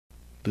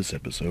This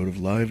episode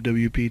of Live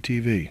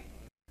WPTV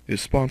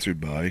is sponsored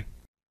by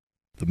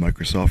the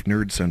Microsoft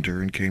Nerd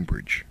Center in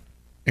Cambridge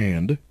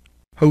and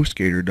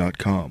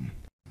HostGator.com.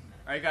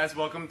 Alright guys,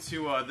 welcome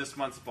to this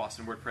month's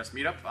Boston WordPress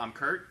Meetup. I'm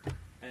Kurt.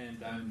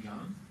 And I'm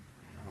John.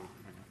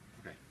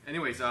 Okay.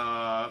 Anyways,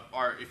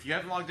 if you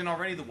haven't logged in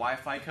already, the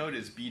Wi-Fi code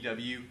is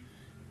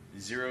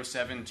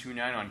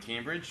BW0729 on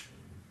Cambridge.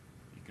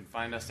 You can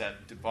find us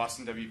at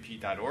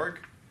bostonwp.org,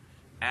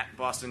 at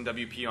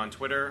BostonWP on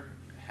Twitter,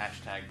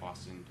 hashtag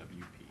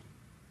BostonWP.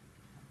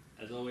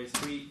 As always,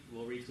 tweet.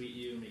 We'll retweet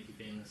you, make you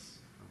famous.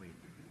 Oh, wait.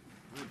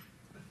 Do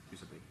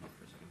something for a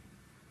second.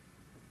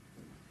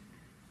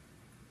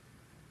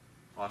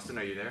 Austin,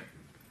 are you there?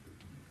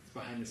 It's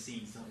behind the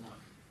scenes, don't look.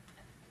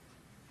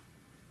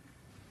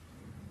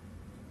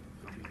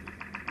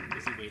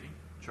 Is he waiting?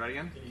 Try it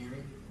again? Can you hear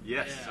me?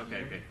 Yes. Yeah,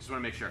 Okay. Just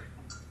want to make sure.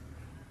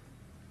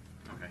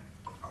 Okay.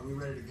 Are we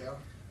ready to go?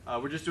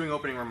 We're just doing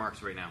opening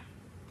remarks right now.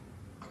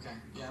 Okay.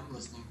 Yeah, I'm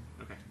listening.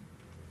 Okay.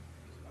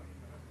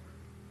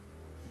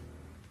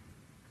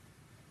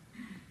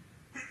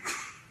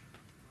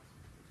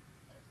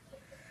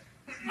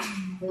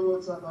 Hey,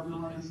 what's up,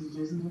 everyone? This is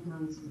Jason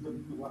Gutner. This is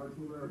WP Water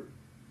Cooler.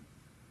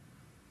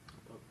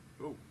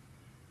 Oh,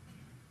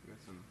 we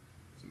got some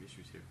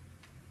issues here.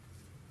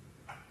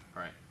 All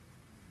right.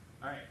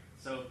 Alright,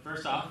 so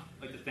first off,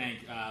 I'd like to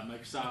thank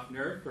Microsoft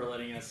Nerd for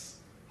letting us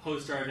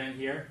host our event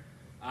here.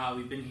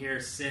 We've been here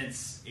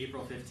since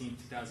April 15th,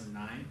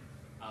 2009,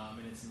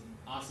 and it's an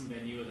awesome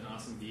venue with an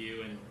awesome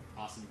view and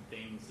awesome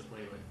things to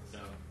play with, so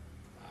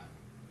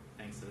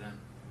thanks to them.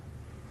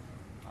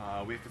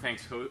 We have to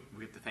thank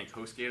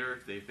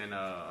HostGator. They've been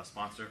a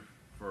sponsor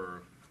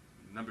for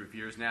a number of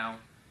years now.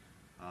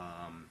 You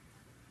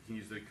can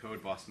use the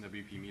code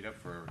BostonWP Meetup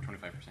for a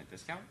 25%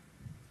 discount.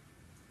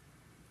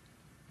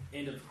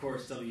 And of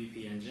course,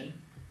 WP Engine.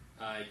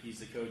 You can use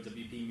the code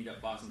WP Meetup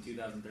Boston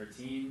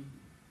 2013.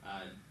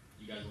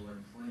 You guys will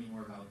learn plenty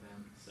more about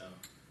them. So,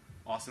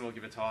 Austin will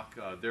give a talk.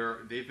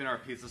 They've been our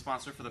pizza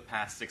sponsor for the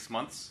past 6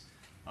 months.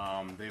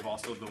 They've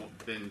also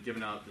been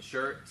giving out the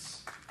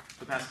shirts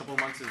the past couple of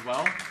months as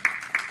well.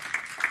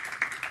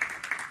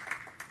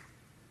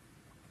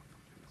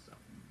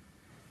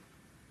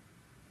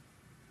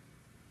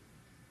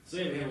 So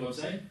yeah, we have a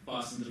website,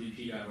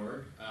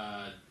 bostonwp.org.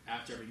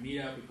 After every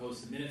meetup, we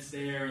post the minutes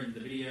there and the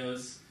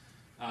videos.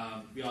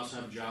 We also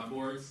have job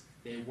boards.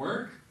 They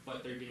work,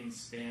 but they're getting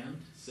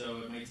spammed. So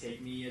it might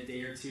take me a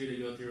day or two to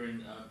go through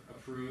and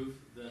approve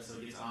so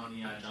it gets on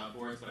the job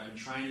boards. But I've been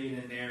trying to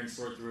get in there and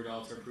sort through it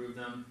all to approve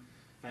them.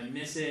 If I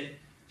miss it,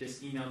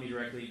 just email me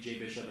directly,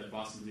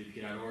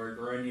 jbishop@bostonwp.org,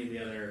 or any of the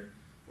other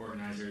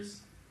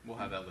organizers. We'll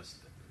have that list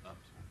up.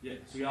 Yeah,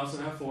 so we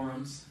also have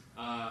forums.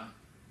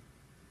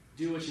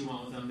 Do what you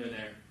want with them, they're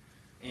there.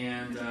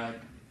 And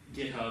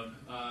GitHub.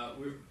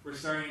 We're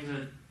starting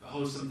to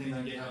host some things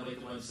on GitHub, like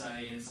the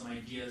website, and some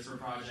ideas for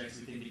projects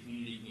we think the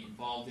community can get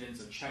involved in,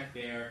 so check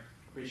there.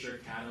 Pretty sure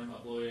Kadam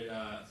uploaded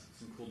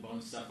some cool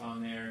bonus stuff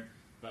on there,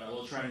 but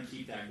we'll try and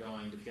keep that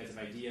going. If you guys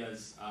have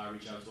ideas,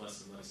 reach out to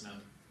us and let us know.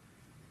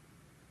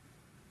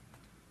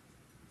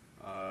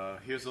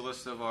 Here's a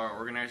list of our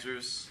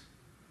organizers.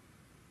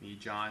 Me,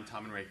 John,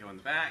 Tom, and Reiko in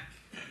the back.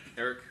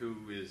 Eric,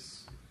 who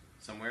is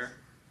somewhere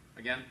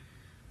again.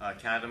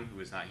 Kadam, who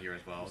is not here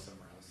as well.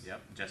 Somewhere else.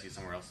 Yep. Jesse's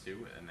somewhere else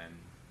too. And then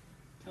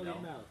Kelly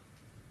and Mel.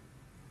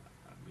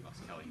 We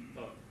lost Kelly.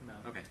 Oh,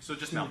 Mel. Okay, so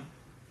just Mel.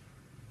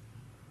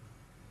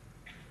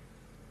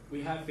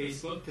 We have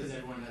Facebook, because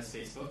everyone has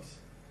Facebook.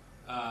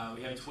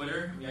 We have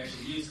Twitter. We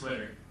actually use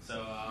Twitter.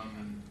 So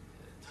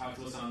talk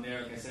to us on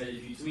there. Like I said,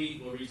 if you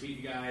tweet, we'll retweet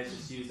you guys.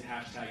 Just use the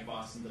hashtag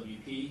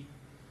BostonWP.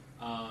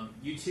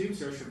 YouTube,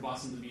 search for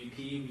BostonWP.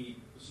 We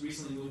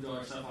recently moved all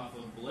our stuff off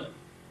of Blip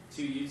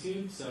to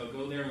YouTube, so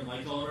go there and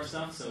like all of our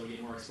stuff so we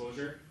get more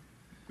exposure.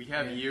 We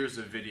have years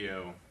of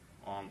videos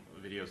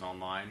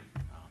online,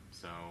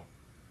 so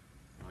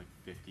like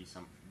 50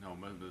 some. No,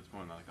 it's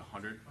more than like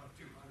 100,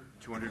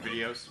 200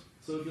 videos.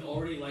 So if you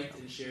already liked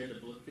and shared the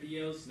Blip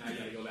videos, now you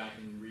got to go back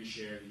and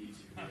reshare the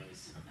YouTube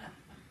videos.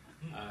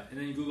 And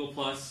then Google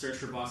Plus, search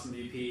for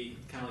BostonWP.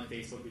 Kind of like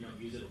Facebook, we don't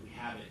use it, but we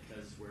have it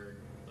because we're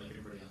like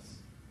everybody else.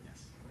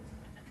 Yes.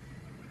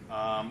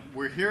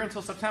 We're here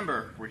until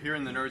September. We're here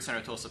in the Nerd Center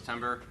until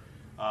September.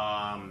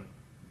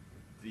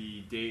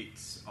 The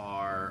dates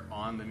are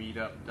on the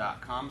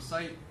meetup.com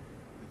site.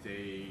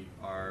 They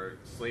are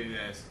slated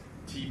as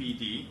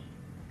TBD,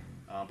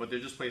 but they're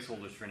just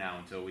placeholders for now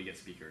until we get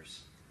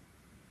speakers.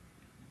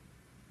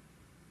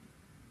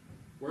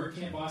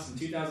 WordCamp Boston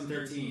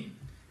 2013.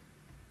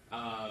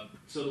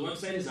 So the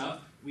website is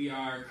up. We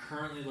are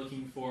currently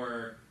looking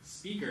for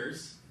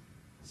speakers,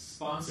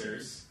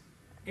 sponsors,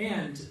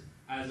 and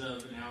as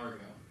of an hour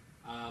ago,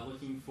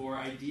 looking for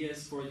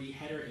ideas for the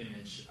header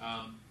image.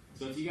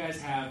 So if you guys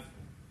have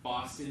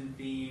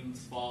Boston-themed,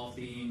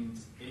 fall-themed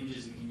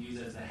images we can use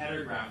as the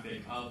header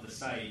graphic of the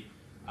site,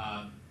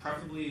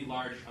 preferably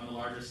large on the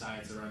larger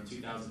side, so around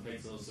 2,000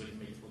 pixels, so we can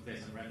make it look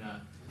nice on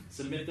Retina.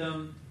 Submit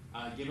them.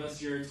 Give us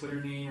your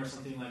Twitter name or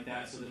something like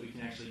that so that we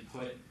can actually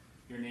put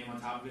your name on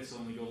top of it. So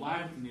when we go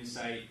live with the new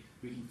site,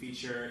 we can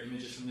feature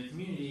images from the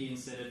community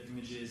instead of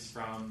images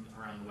from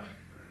around the web.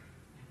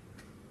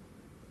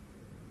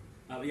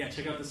 But yeah,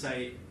 check out the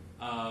site.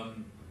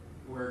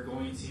 We're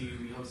going to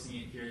be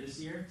hosting it here this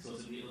year, so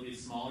it'll be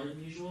smaller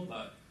than usual,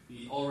 but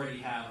we already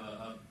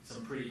have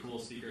some pretty cool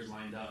speakers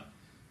lined up.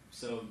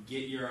 So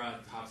get your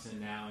talks in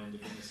now and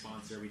become a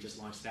sponsor. We just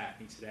launched that, I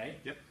think, today.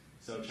 Yep.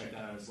 So check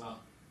that out as well.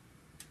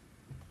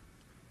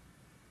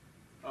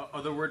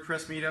 Other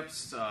WordPress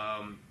meetups,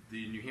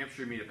 the New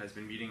Hampshire meetup has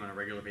been meeting on a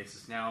regular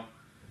basis now.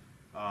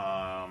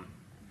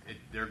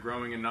 They're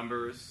growing in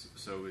numbers,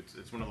 so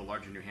it's one of the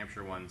larger New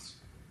Hampshire ones.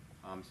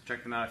 So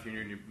check them out if you're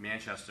near New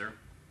Manchester.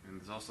 And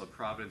there's also a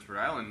Providence, Rhode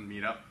Island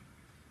meetup.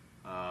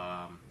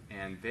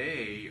 And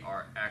they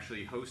are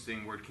actually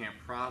hosting WordCamp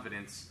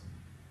Providence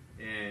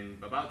in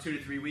about 2 to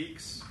 3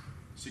 weeks.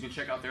 So you can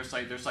check out their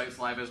site. Their site's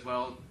live as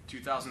well,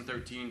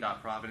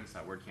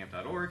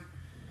 2013.providence.wordcamp.org.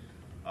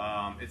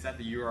 It's at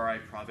the URI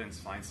Providence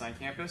Feinstein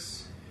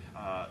campus.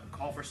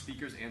 Call for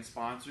speakers and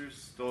sponsors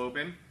still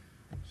open.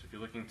 So if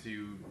you're looking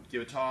to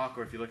give a talk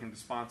or if you're looking to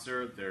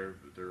sponsor, they're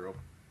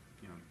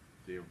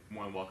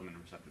more than welcome and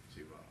receptive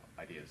to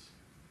ideas.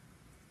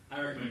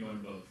 I recommend going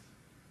to both.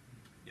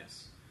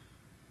 Yes.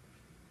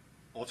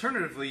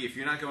 Alternatively, if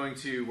you're not going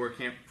to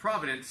WordCamp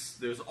Providence,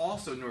 there's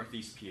also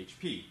Northeast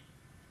PHP.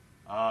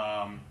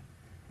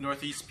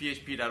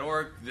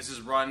 NortheastPHP.org. This is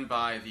run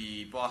by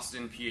the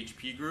Boston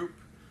PHP group.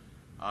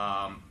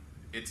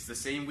 It's the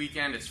same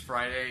weekend. It's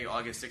Friday,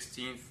 August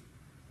 16th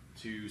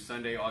to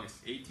Sunday,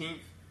 August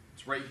 18th.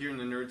 It's right here in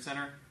the Nerd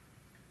Center.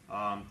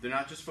 They're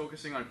not just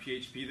focusing on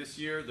PHP this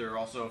year. They're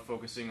also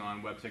focusing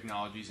on web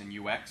technologies and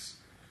UX.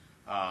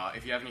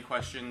 If you have any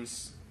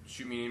questions,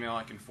 shoot me an email.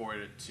 I can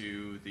forward it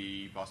to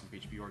the Boston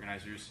PHP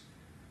organizers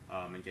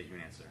and get you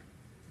an answer.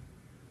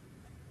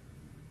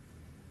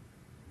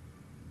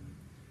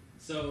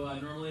 So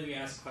normally we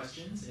ask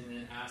questions and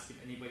then ask if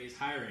anybody's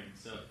hiring.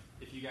 So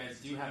if you guys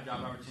do have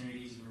job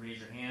opportunities, you can raise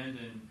your hand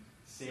and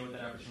say what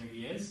that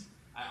opportunity is.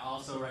 I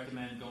also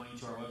recommend going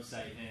to our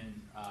website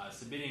and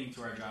submitting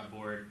to our job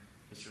board.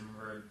 Just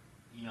remember,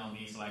 email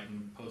me so I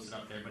can post it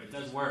up there. But it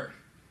does work.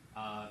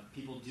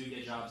 People do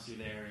get jobs through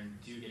there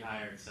and do get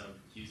hired, so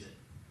use it.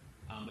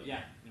 But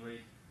yeah,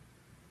 anybody?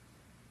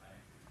 Hi,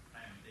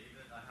 I'm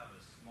David. I have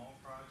a small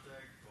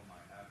project for my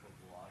Apple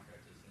blog. I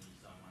just need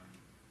someone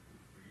who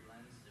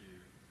freelance to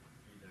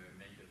either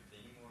make a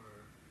theme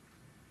or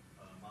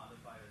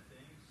modify a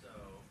theme.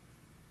 So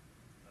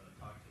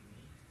talk to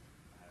me.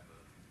 I have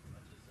a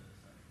budget set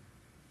aside.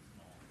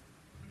 Small.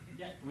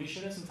 Yeah, we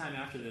should have some time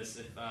after this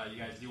if you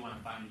guys do want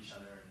to find each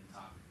other and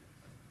talk.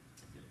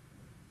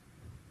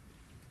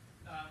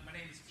 My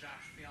name is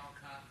Josh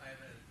Fialkoff. I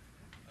have a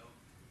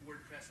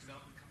WordPress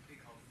development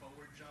company called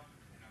Forward Jump,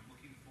 and I'm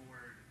looking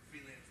for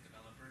freelance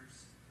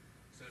developers.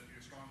 So if you're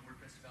a strong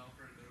WordPress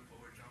developer, go to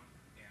Forward Jump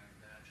and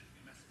shoot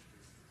me a message,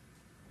 please.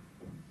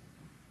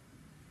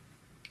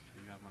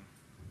 You got one.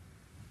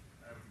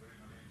 Hi everybody,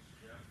 my name is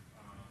Jeff.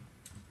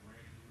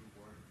 Ran through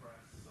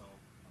WordPress, so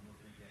I'm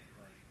looking to get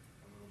like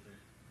a little bit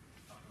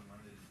up and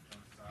running and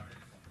jump started.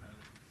 So I'm kind of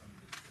looking for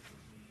somebody to sit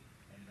with me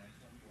and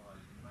mentor me while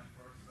I do my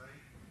first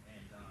site.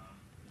 And I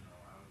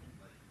would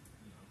like,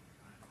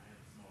 I have a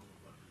small little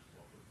budget to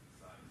walk with the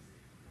side and see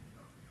if you can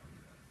help me out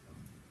with that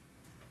stuff.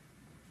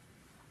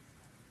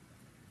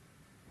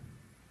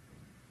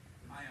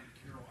 I am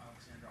Carol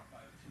Alexandrov.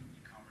 I have two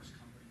e-commerce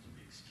companies,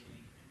 Big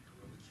Skinny and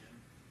Gorilla Gym,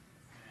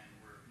 and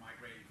we're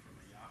migrating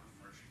from a Yahoo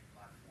merchant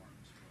platform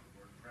to a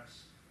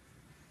WordPress.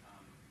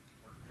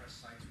 WordPress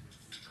sites with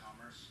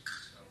e-commerce.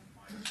 So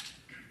my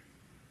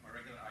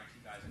regular IT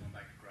guys are going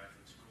back to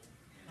graduate school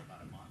in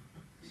about a month.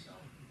 So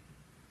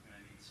I'm going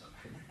to need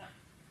somebody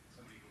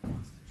who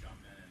wants to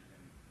jump in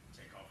and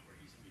take off where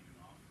he's leaving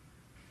off.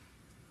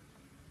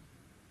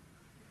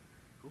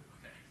 Cool.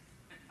 Okay.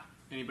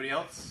 Anybody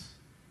else?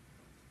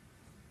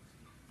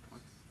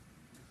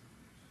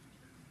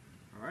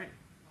 All right.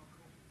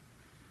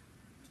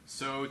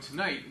 So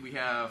tonight we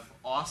have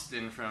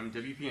Austin from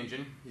WP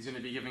Engine. He's going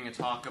to be giving a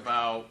talk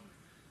about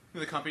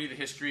the company, the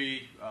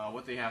history,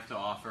 what they have to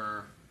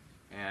offer,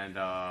 and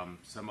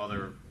some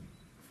other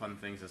fun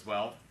things as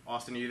well.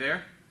 Austin, are you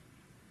there?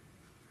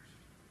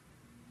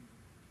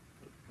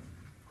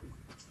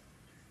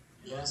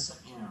 Yes, I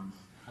am.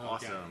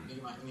 Awesome.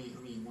 Let me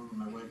warm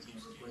my webcam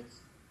real quick.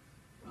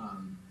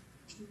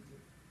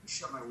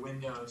 Shut my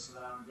window so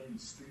that I don't get any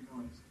street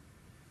noise.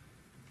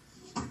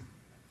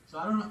 So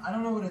I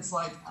don't know what it's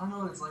like. I don't know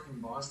what it's like in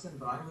Boston,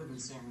 but I live in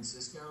San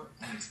Francisco,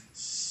 and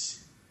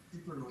it's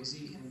super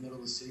noisy in the middle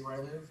of the city where I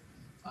live.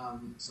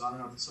 So I don't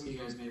know if some of you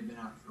guys may have been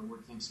out for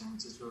WordCamp San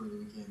Francisco over the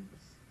weekend,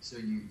 so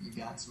you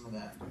got some of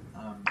that.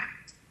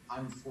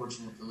 I'm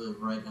fortunate to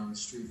live right down the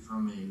street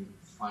from a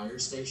fire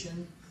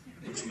station,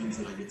 which means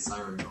that I get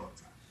sirens all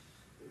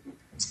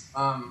the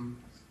time.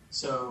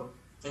 So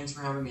thanks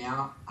for having me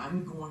out.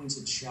 I'm going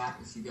to chat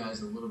with you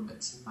guys a little bit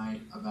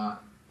tonight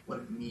about what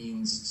it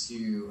means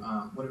to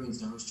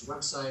host your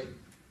website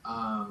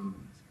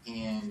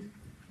and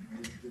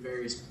the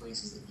various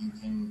places that you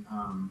can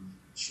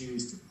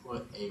choose to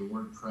put a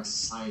WordPress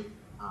site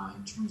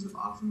in terms of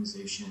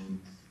optimization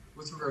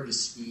with regard to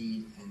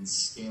speed and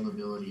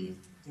scalability,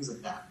 things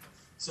like that.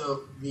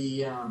 So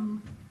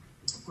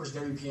of course,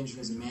 WP Engine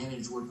is a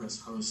managed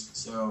WordPress host,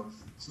 so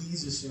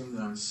please assume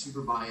that I'm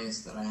super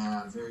biased, that I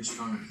have very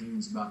strong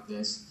opinions about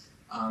this.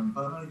 But I'm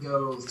going to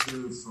go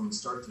through from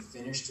start to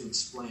finish to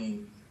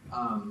explain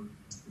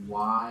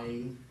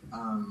why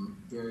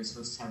various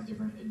hosts have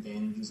different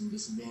advantages and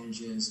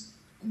disadvantages.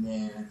 And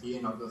then at the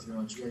end, I'll go through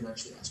and let you guys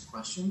actually ask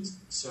questions.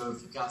 So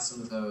if you've got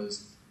some of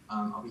those,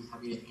 I'll be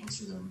happy to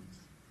answer them.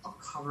 I'll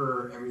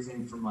cover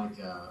everything from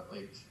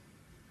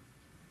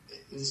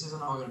this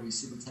isn't all going to be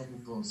super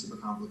technical and super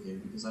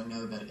complicated, because I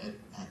know that at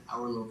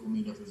our local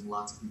meetup, there's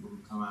lots of people who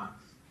come out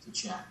to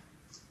chat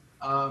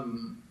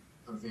of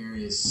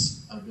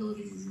various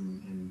abilities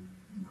and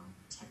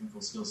technical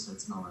skill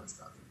sets and all that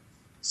stuff.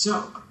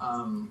 So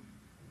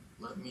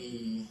let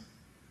me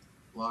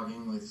log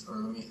in with, or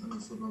let me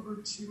flip over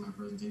to my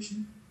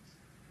presentation,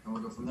 and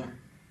we'll go from there.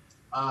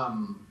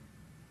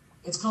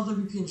 It's called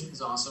WP Engine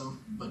is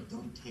awesome, but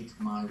don't take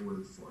my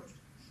word for it.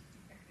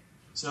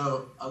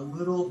 So a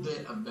little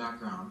bit of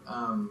background.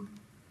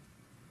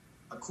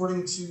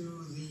 According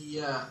to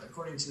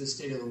the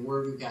state of the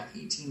word, we've got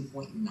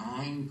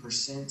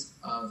 18.9%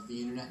 of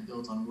the internet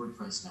built on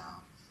WordPress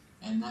now,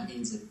 and that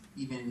means that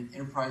even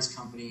enterprise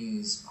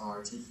companies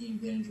are taking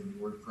advantage of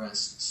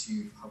WordPress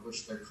to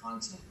publish their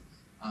content.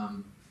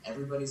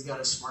 Everybody's got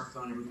a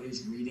smartphone.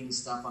 Everybody's reading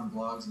stuff on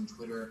blogs and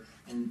Twitter,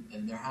 and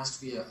there has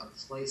to be a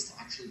place to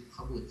actually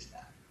publish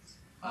that.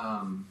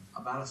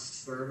 About a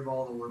third of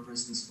all the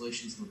WordPress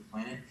installations on the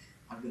planet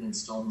have been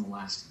installed in the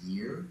last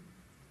year,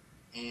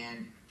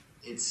 and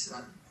it's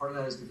part of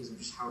that is because of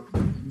just how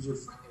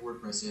user-friendly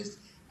WordPress is.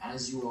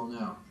 As you all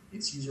know,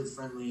 it's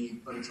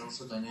user-friendly, but it's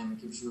also dynamic.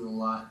 Gives you a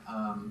lot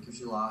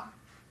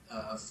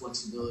of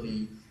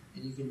flexibility,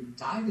 and you can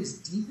dive as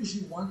deep as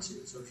you want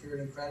to. So if you're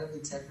an incredibly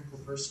technical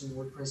person,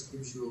 WordPress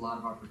gives you a lot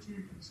of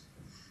opportunities.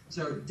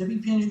 So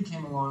WP Engine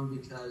came along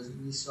because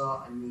we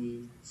saw a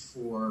need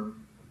for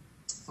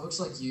folks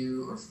like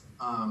you, or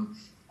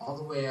all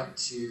the way up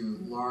to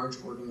large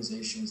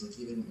organizations like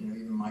even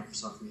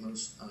Microsoft. We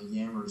host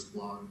Yammer's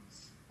blog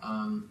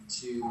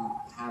to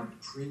have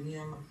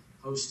premium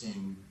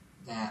hosting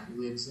that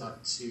lives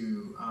up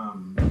to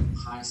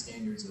high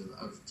standards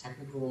of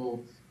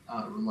technical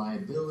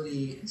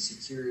reliability and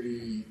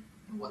security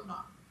and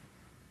whatnot.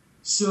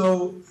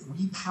 So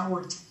we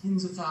power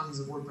tens of thousands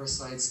of WordPress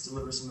sites,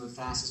 deliver some of the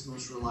fastest,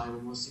 most reliable,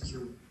 most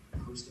secure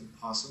hosting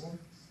possible.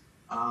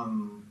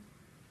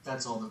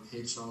 That's all the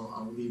pitch.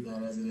 I'll leave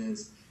that as it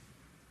is.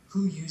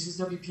 Who uses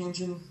WP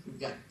Engine? We've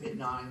got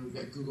Bit9, we've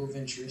got Google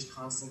Ventures,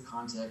 Constant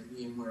Contact,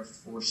 VMware,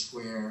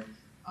 Foursquare,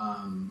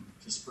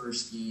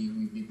 Kaspersky.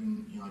 We've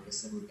even, like I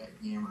said, we've got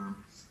Yammer,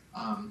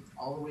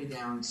 all the way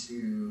down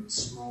to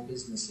small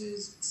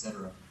businesses,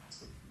 etc.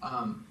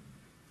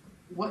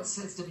 What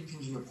sets WP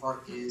Engine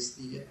apart is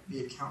the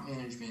account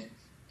management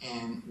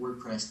and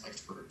WordPress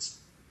experts.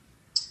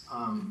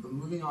 But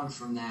moving on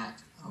from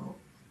that, I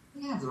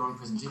have the wrong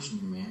presentation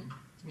here, man.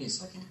 Give me a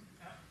second.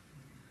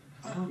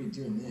 I don't want to be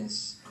doing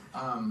this.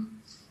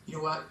 You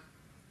know what?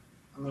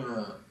 I'm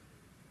gonna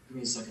give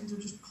me a second to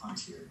just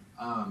punch here.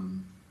 All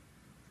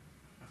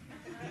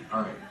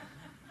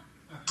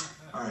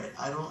right.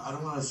 I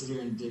don't want to sit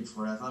here and dig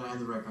for it. I thought I had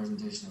the right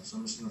presentation up, so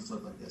I'm just gonna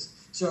flip like this.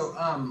 So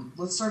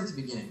let's start at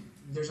the beginning.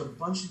 There's a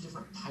bunch of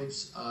different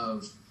types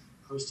of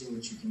hosting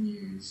that you can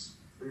use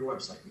for your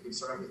website. You can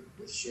start out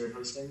with shared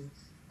hosting.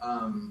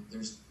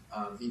 There's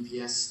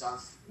VPS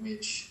stuff,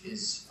 which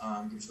is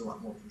gives you a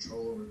lot more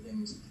control over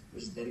things.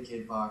 There's a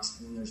dedicated box,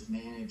 and then there's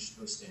managed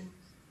hosting,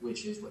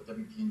 which is what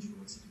WP Engine,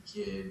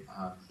 WhatSuperKid,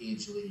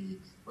 Pagely,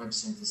 Web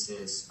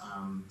Synthesis,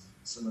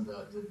 some of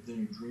the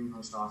new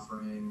DreamHost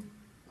offering.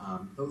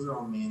 Those are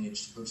all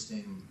managed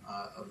hosting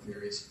of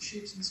various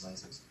shapes and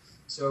sizes.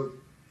 So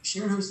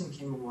shared hosting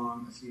came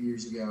along a few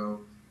years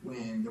ago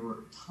when there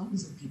were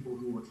tons of people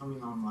who were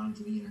coming online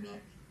to the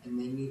internet, and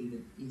they needed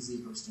an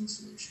easy hosting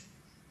solution.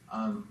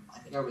 I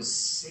think I was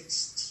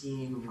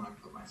 16 when I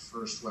put my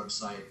first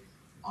website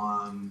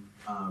on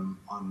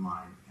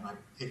mine, and I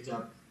picked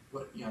up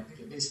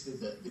basically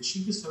the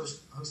cheapest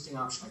hosting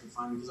option I could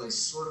find, because I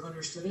sort of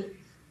understood it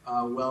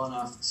well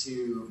enough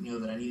to know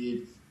that I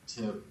needed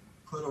to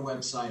put a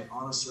website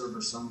on a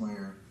server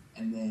somewhere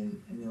and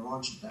then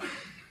launch it that way.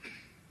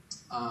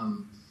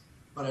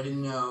 But I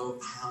didn't know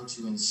how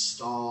to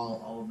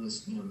install all of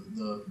this,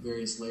 the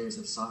various layers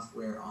of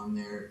software on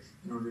there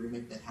in order to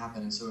make that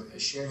happen. And so a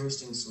shared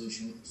hosting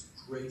solution was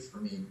great for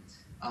me.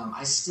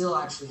 I still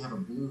actually have a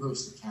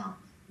Bluehost account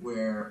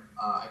where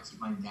I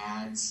keep my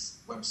dad's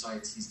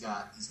websites. He's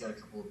got a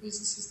couple of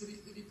businesses that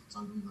he puts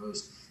on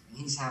Bluehost, and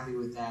he's happy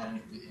with that.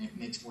 And it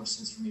makes more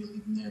sense for me to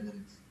leave them there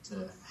than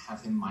to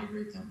have him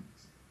migrate them.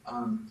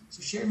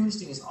 So shared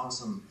hosting is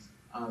awesome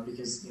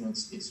because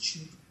it's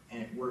cheap.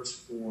 And it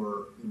works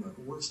it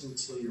works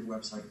until your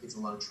website gets a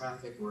lot of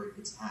traffic or it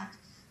gets hacked.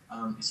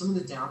 Some of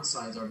the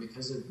downsides are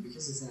because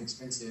it's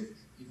inexpensive.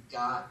 You've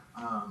got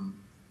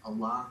a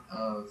lot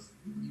of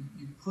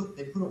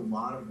they put a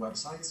lot of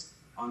websites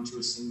onto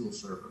a single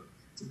server.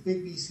 It's a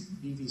big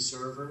BV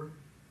server,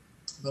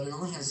 but it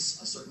only has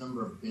a certain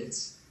number of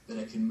bits that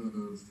it can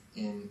move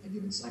in a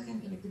given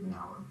second in a given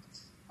hour.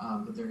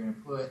 But they're going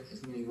to put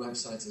as many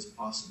websites as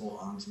possible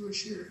onto a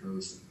shared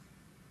host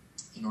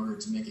in order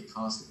to make it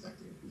cost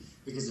effective.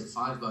 Because at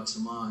 $5 a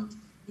month,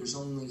 there's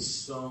only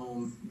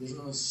so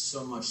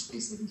much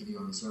space they can give you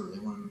on the server. They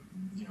want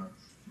to,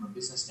 from a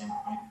business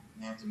standpoint,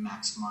 they have to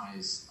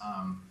maximize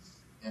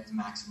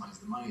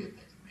the money that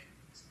they can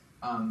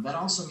make. That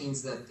also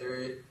means that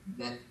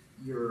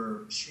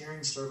you're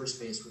sharing server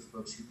space with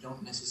folks who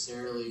don't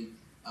necessarily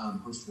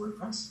host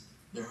WordPress.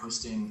 They're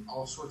hosting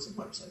all sorts of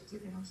websites.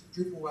 They're going to host a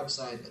Drupal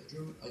website,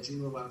 a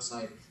Joomla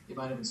website. They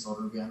might have installed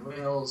Ruby on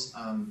Rails.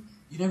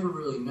 You never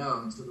really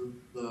know until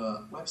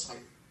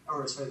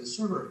the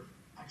server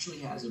actually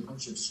has a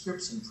bunch of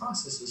scripts and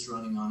processes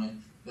running on it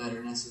that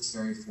are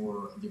necessary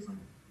for a different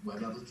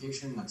web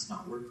application that's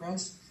not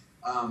WordPress.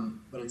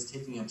 But it's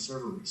taking up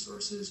server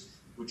resources,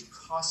 which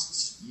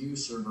costs you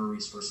server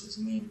resources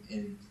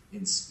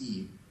in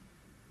speed.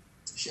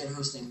 Shared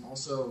hosting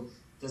also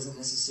doesn't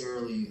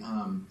necessarily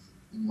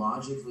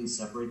logically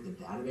separate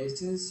the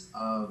databases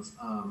of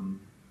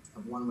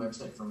one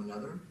website from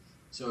another.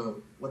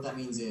 So what that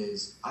means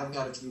is I've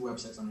got a few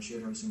websites on a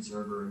shared hosting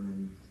server, and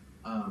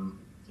then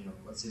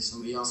let's say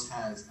somebody else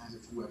has a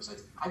few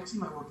websites. I keep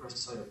my WordPress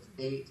site up to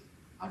date.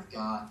 I've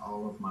got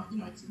all of my,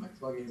 I keep my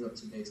plugins up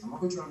to date. So I'm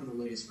always running the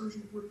latest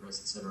version of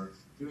WordPress, etc.,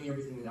 doing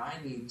everything that I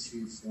need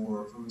to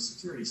from a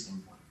security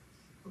standpoint.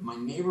 But my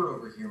neighbor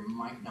over here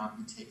might not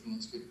be taking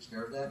as good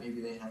care of that.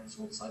 Maybe they have this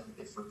old site that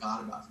they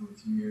forgot about from a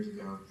few years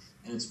ago,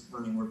 and it's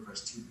running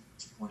WordPress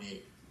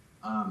 2.8.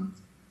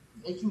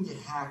 They can get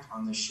hacked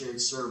on the shared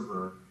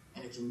server,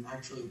 and it can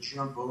actually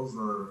jump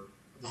over,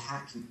 the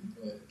hack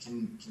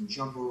can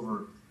jump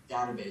over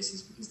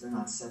databases because they're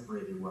not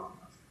separated well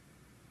enough.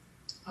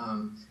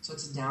 So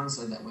it's a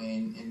downside that way,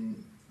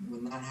 and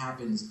when that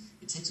happens,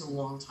 it takes a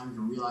long time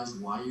to realize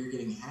why you're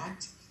getting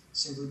hacked,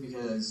 simply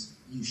because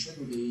you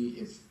shouldn't be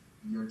if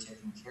you're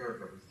taking care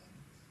of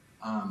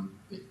everything.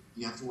 But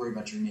you have to worry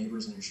about your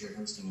neighbors in your shared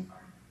hosting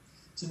environment.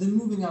 So then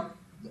moving up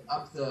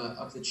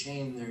the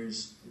chain,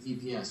 there's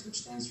VPS, which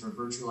stands for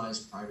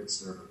Virtualized Private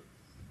Server.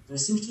 And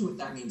essentially what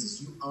that means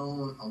is you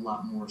own a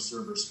lot more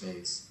server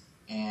space,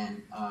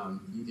 and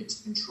you get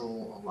to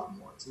control a lot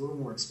more. It's a little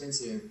more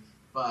expensive,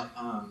 but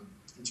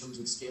in terms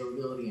of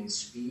scalability and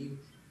speed,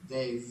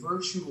 they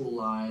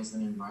virtualize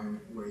an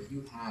environment where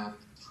you have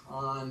a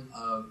ton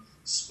of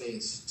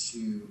space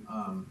to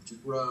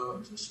grow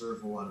and to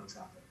serve a lot of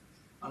traffic.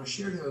 On a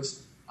shared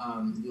host,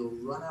 you'll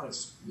run out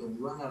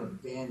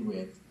of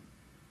bandwidth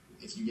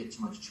if you get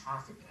too much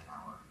traffic in an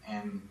hour,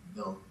 and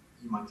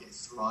you might get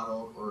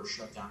throttled or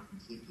shut down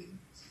completely.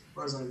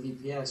 Whereas on a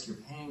VPS, you're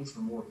paying for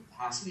more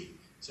capacity.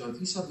 So if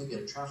you suddenly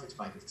get a traffic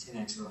spike of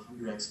 10x or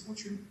 100x of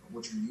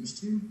what you're used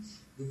to,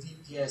 the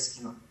VPS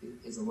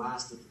is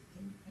elastic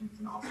and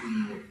can offer you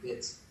more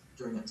bits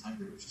during that time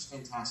period, which is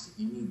fantastic.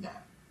 You need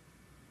that.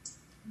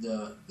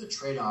 The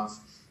trade-off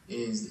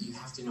is that you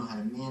have to know how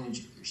to manage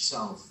it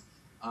yourself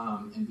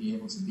and be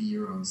able to be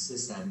your own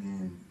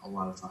sysadmin a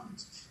lot of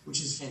times,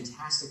 which is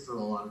fantastic for a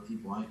lot of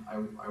people. I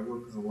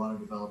work with a lot of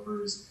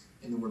developers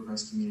in the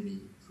WordPress community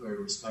who I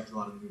respect a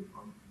lot of, who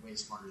are way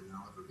smarter than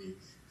I'll ever be,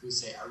 who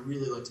say, I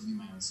really like to be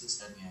my own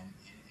sysadmin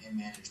and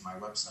manage my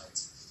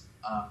websites.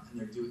 And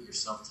they're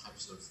do-it-yourself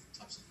types of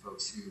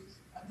folks who,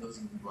 those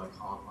are the people I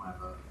call when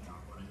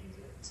I need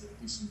to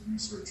do some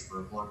research for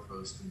a blog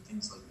post and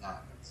things like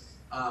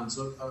that.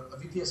 So a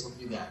VPS will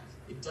do that.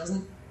 It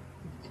doesn't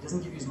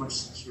give you as much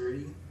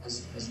security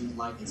as you'd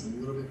like. It's a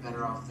little bit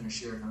better off than a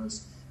shared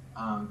host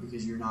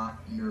because you're not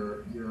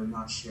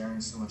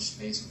sharing so much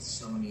space with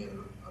so many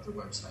other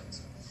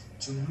websites.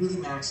 To really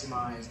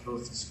maximize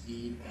both the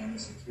speed and the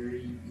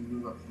security, you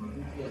move up from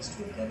a VPS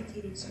to a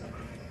dedicated server.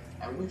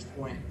 At which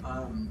point,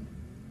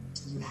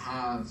 you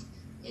have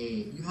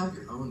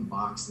your own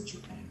box that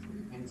you're paying for.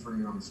 You're paying for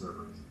your own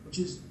server, which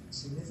is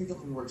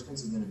significantly more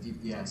expensive than a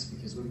VPS,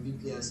 because with a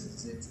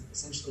VPS, it's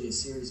essentially a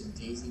series of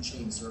daisy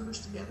chain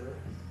servers together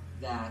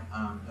that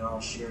all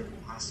share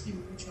capacity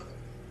with each other.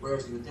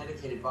 Whereas with a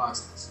dedicated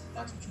box,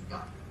 that's what you've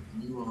got.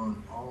 And you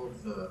own all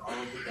of the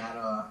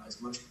data, as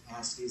much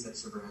capacity as that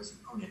server has, you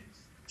own it,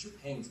 but you're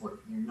paying for it,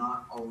 and you're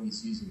not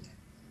always using it.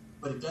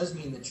 But it does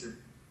mean that you're...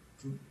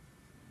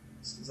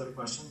 Is that a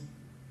question?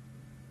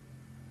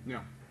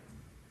 No.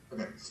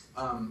 Okay.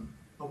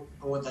 But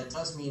what that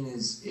does mean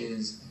is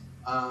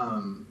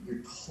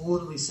you're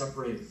totally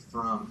separated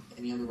from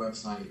any other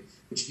website,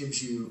 which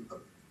gives you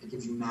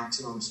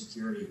maximum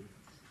security.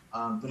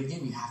 But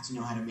again, you have to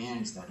know how to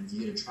manage that. If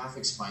you get a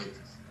traffic spike,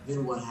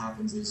 then what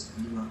happens is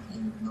you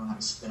know how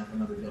to spin up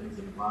another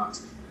dedicated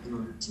box in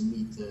order to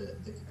meet the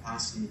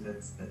capacity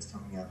that's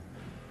coming up.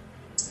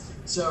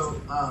 So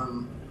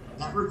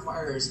that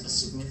requires a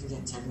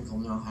significant technical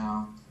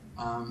know-how,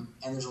 and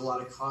there's a lot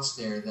of cost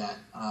there that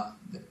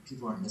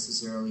people aren't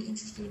necessarily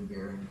interested in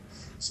bearing.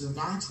 So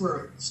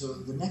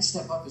the next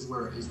step up is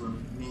where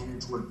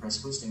managed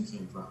WordPress hosting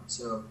came from.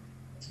 So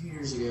few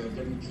years ago,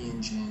 WP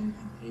Engine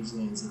and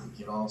PageLane and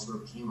ZipKit all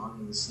sort of came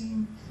onto the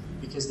scene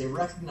because they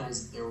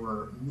recognized that there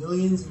were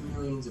millions and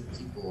millions of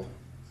people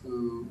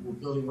who were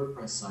building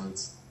WordPress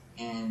sites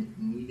and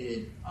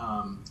needed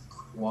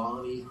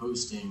quality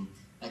hosting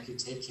that could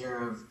take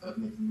care of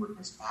making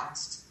WordPress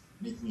fast,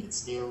 making it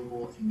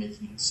scalable, and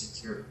making it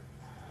secure.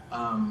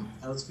 And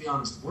let's be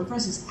honest,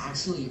 WordPress is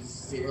actually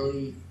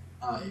fairly,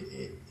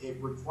 it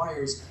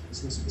requires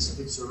some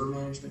specific server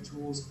management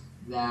tools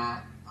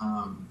that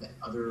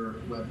other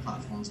web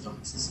platforms don't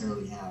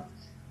necessarily have.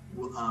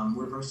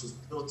 WordPress was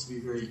built to be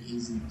very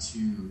easy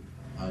to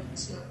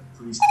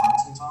produce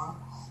content on,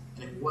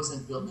 and it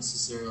wasn't built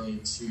necessarily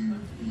to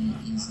be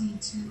easy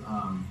to.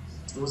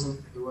 It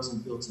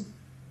wasn't built to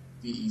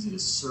be easy to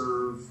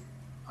serve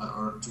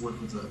or to work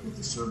with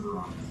the server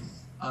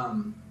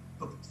on.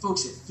 But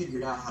folks have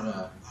figured out how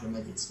to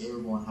make it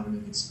scalable and how to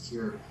make it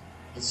secure.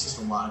 It's just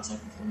a lot of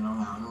technical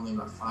know-how, and only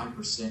about 5%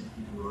 of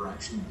people who are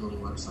actually building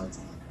websites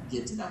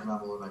get to that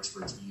level of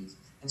expertise.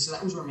 And so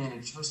that was where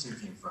managed hosting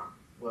came from.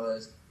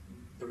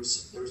 There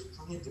was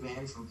plenty of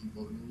demand from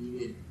people who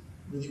needed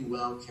really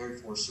well cared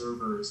for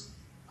servers,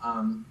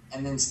 and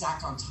then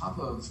stacked on top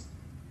of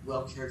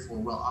well cared for,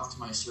 well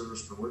optimized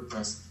servers for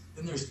WordPress.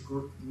 Then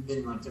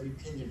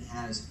WP Engine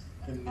has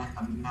a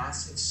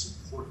massive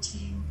support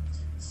team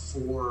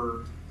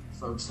for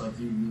folks like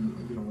you.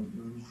 When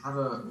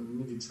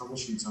you need to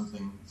troubleshoot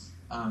something,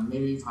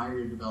 maybe you've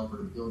hired a developer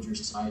to build your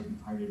site,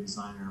 you've hired a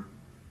designer,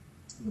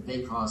 but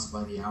they cost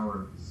by the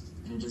hour,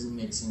 and it doesn't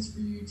make sense for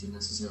you to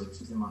necessarily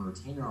keep them on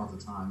retainer all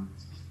the time,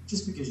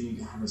 just because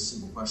you have a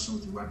simple question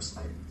with your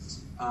website.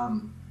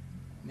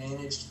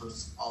 Managed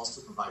hosts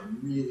also provide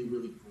really,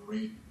 really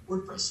great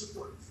WordPress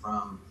support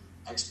from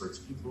experts,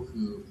 people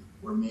who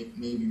were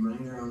maybe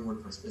running their own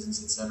WordPress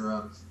business,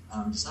 etc.,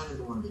 decided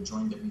they wanted to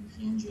join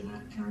WP Engine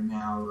and are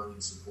now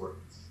running support.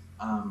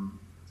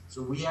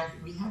 So we have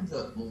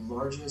the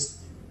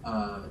largest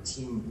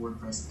team of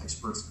WordPress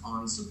experts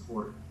on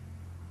support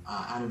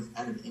out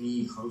of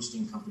any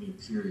hosting company,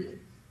 period.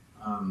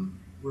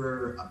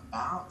 We're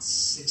about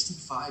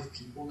 65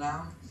 people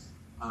now,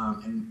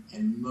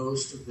 and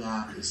most of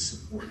that is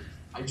support.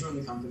 I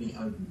joined the company,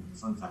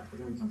 fun fact, I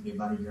joined the company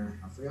about a year and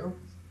a half ago,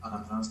 and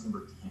I was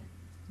number 10.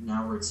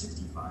 Now we're at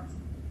 65.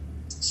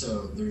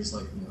 So there's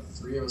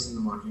 3 of us in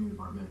the marketing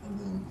department and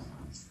then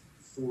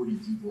 40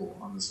 people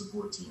on the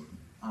support team.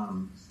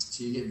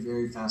 So you get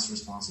very fast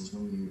responses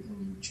when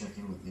you check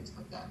in with things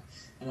like that.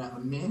 And a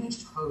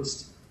managed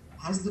host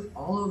has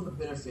all of the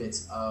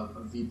benefits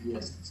of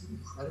VPS. It's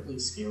incredibly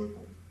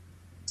scalable.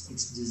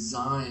 It's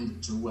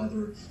designed to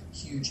weather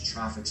huge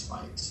traffic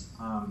spikes.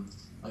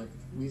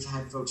 We've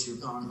had folks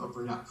who've gone on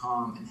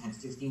Oprah.com and had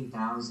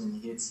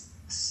 15,000 hits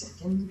a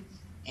second,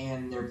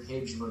 and their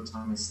page load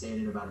time is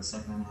stayed at about a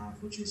second and a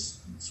half, which is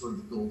sort of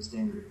the gold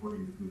standard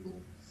according to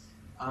Google.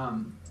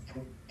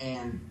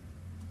 And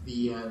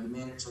the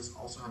managed hosts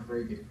also have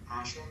very good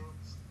caching,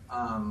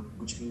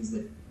 which means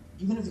that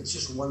even if it's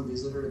just one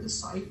visitor to the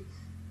site,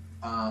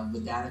 the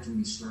data can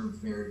be served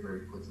very,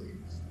 very quickly.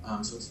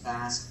 So it's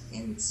fast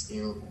and it's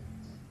scalable.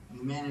 And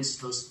the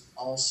managed hosts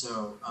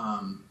also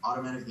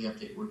automatically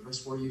update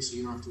WordPress for you, so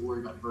you don't have to worry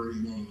about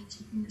versioning and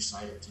keeping your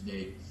site up to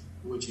date,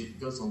 which it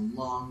goes a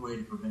long way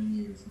to preventing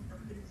you from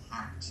ever getting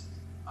hacked.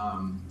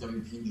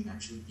 WP Engine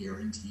actually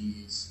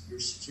guarantees your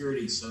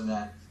security so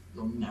that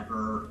you'll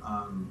never,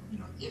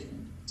 if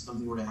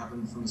something were to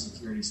happen from a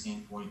security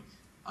standpoint,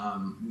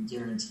 we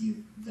guarantee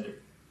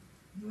that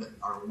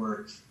our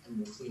work, and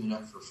we'll clean it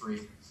up for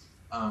free.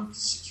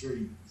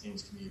 Security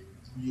things can be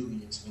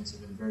really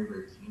expensive and very,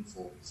 very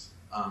painful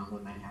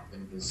when they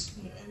happen, because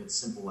and it's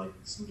simple, like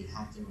somebody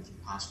hacked in with your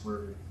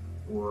password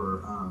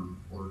or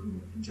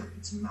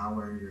injected some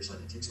malware into your site.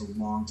 It takes a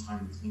long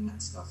time to clean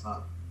that stuff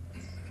up.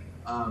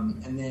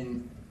 And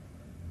then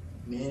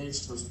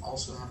managed hosts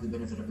also have the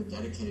benefit of a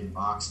dedicated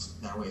box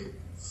that way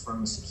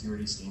from a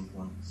security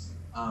standpoint.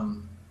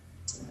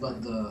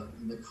 But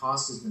the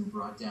cost has been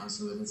brought down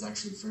so that it's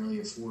actually fairly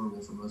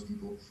affordable for most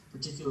people,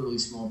 particularly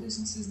small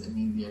businesses that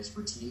need the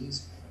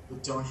expertise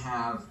but don't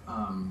have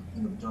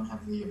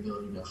the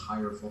ability to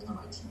hire a full-time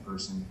IT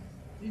person.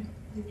 They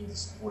need the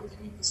support,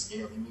 they need the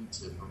scale, they need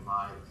to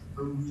provide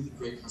a really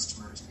great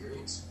customer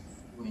experience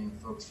when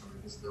folks come to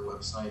visit their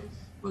website,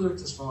 whether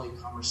it's a small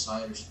e-commerce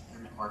site or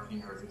internet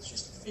marketing, or if it's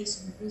just the face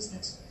of the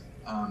business.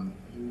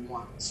 You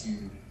want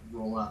to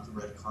roll out the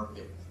red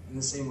carpet in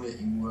the same way that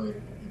you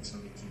would if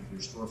somebody came to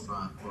your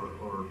storefront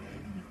or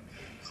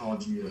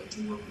called you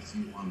to work with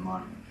you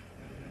online.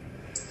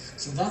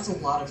 So that's a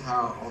lot of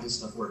how all this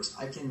stuff works.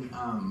 I can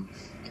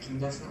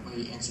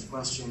definitely answer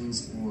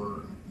questions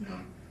or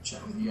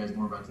chat with you guys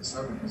more about this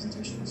other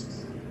presentation.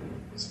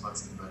 It's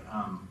fuzzy,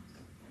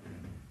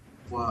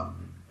 but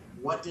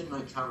what didn't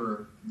I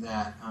cover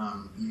that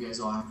you guys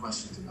all have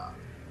questions about?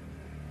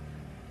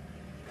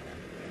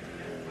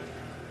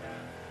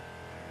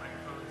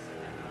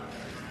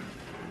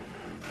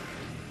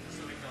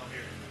 So we can all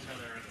hear each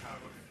other on top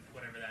of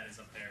whatever that is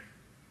up there.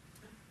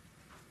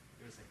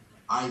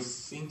 I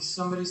think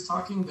somebody's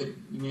talking, but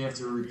you may have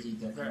to repeat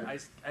that. I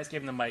just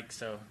gave him the mic,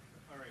 so.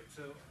 All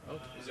So,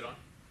 Is it on?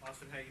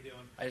 Austin, how you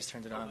doing? I just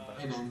turned it on. But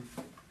Hey, man.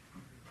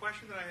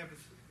 Question that I have is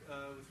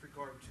with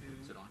regard to.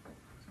 Is it on? I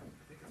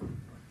think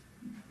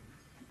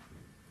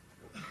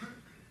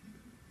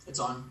it's on. It's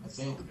on, I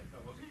think.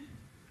 Oh, okay.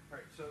 All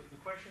right. So the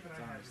question that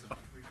I have is with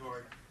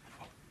regard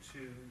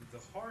to the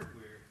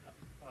hardware.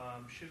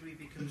 Should we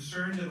be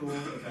concerned at all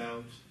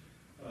about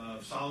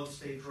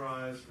solid-state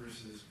drives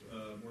versus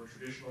more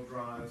traditional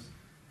drives?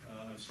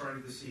 I'm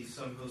starting to see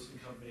some hosting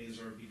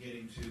companies are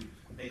beginning to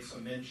make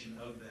some mention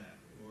of that,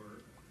 or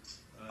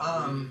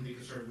be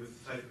concerned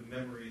with the type of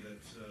memory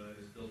that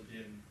is built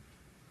in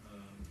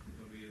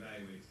when we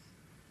evaluate.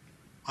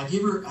 Have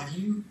you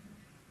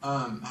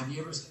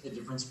ever seen the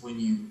difference when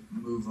you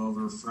move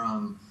over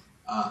from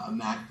a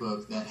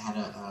MacBook that had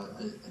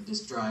a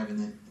disk drive and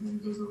then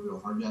goes over to a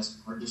hard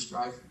disk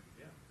drive?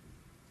 Yeah,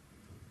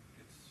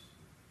 it's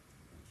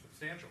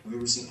substantial. Have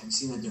you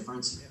seen that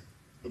difference? Yeah.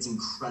 It's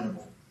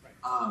incredible. Right.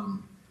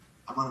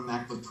 I'm on a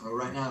MacBook Pro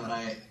right now that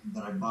I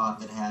bought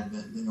that had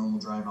the normal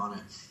drive on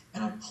it,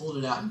 and I pulled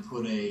it out and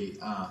put a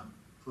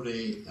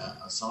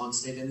solid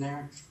state in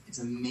there. It's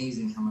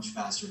amazing how much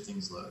faster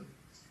things load.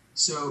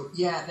 So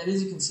yeah, that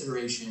is a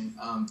consideration,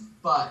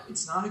 but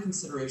it's not a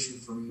consideration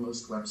for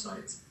most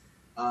websites.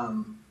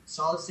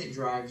 Solid state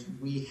drives,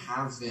 we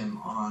have them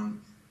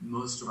on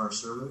most of our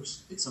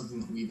servers. It's something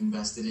that we've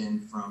invested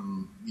in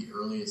from the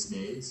earliest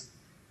days,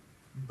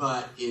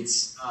 but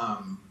it's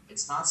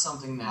not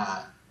something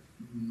that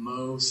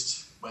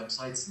most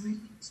websites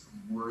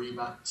worry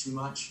about too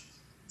much.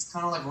 It's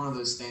kind of like one of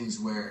those things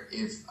where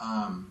if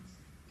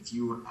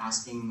you were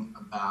asking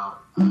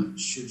about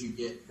should you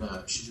get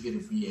a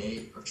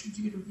V8 or should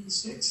you get a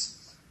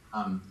V6,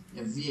 a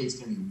V8 is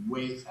going to be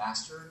way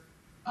faster,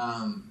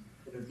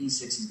 but a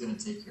V6 is going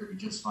to take care of you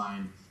just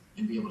fine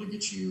and be able to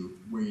get you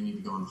where you need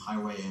to go on the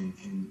highway and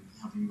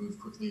help you move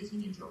quickly if you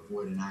need to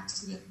avoid an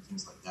accident and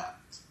things like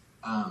that.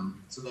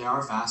 So they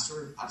are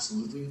faster,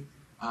 absolutely,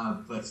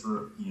 but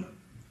for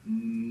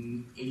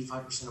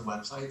 85% of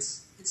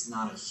websites, it's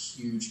not a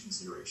huge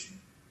consideration.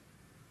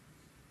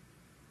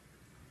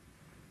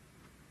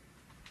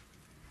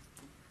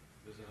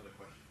 There's another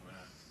question coming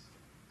up.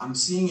 I'm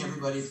seeing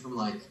everybody from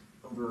like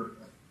over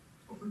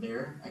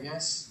there, I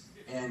guess,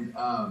 and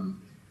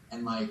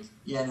like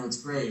it's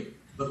great,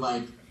 but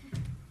like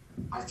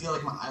I feel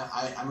like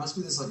I must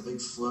be this like big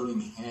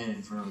floating head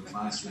in front of the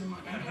classroom. I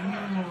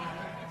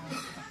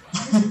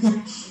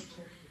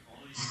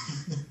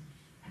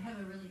have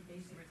a really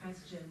basic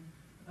question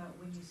about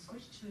when you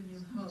switch to a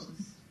new host,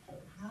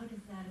 how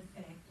does that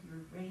affect your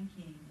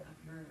ranking of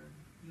your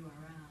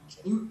URL?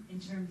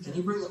 Can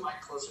you bring the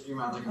mic closer to your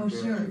mouth? Oh,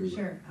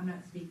 sure. I'm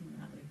not speaking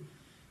loudly.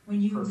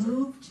 When you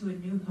move to a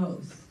new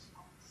host,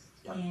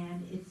 Yep.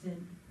 and it's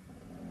an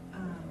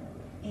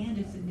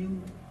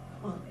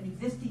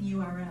existing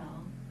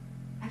URL,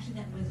 actually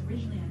that was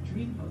originally on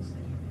DreamHost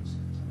that you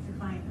mentioned. It's a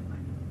client of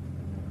mine.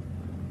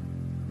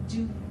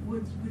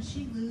 Would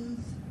she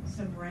lose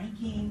some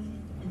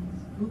ranking in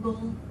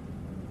Google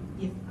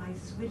if I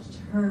switched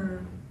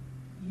her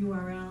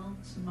URL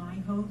to my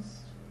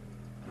host?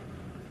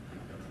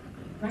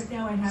 Right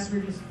now I have her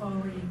just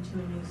forwarding to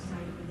a new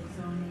site with its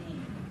own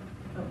name.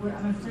 But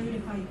I'm afraid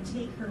if I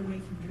take her away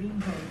from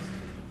DreamHost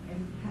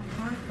and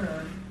park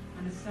her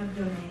on a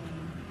subdomain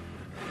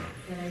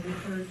that I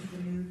refer to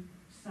the new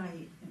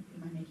site,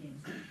 am I making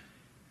sense?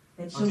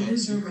 That she'll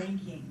lose her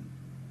ranking.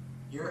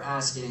 You're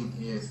asking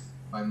if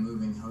by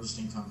moving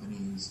hosting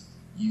companies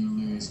you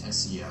lose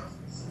SEO.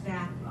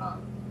 Exactly.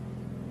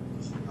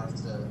 You have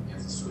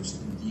to switch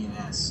the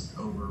DNS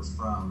over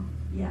from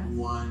Yes.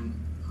 one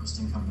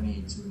hosting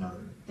company to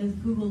another. Does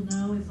Google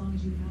know as long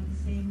as you have the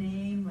same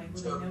name? Like,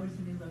 will they know it's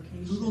a new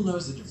location? Google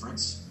knows the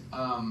difference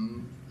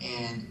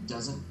and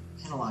doesn't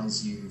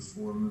penalize you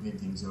for moving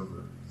things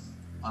over.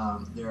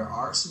 There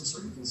are some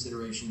certain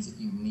considerations that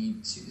you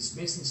need to. It's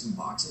basically some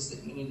boxes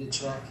that you need to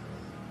check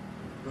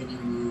when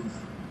you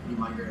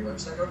migrate a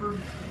website over.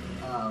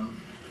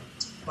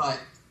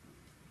 But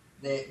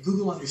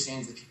Google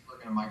understands that people are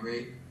going to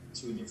migrate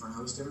to a different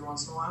host every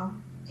once in a while,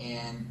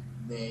 and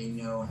they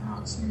know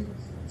how to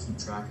keep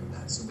track of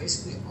that. So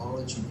basically all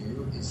that you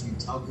do is you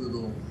tell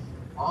Google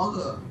all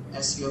the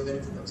SEO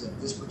benefit that was at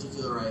this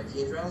particular IP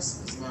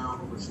address is now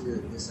over here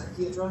at this IP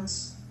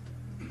address.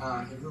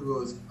 And Google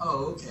goes,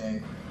 oh,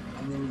 okay.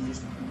 And then you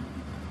just,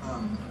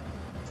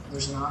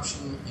 there's an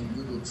option in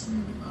Google to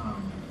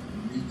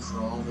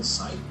recrawl the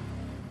site.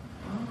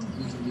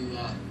 You can do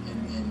that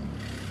and then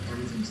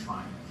everything's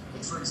fine.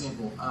 Like for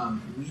example,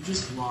 we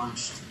just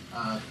launched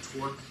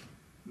Torque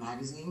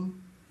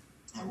magazine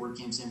at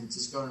WordCamp San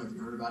Francisco. I don't know if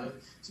you heard about it.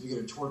 So you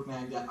go to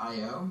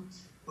torquemag.io.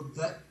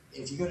 But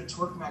if you go to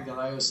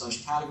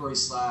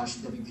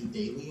torquemag.io/category/WP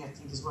Daily, I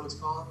think is what it's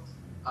called,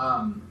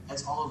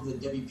 that's all of the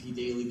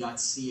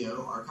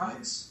WPDaily.co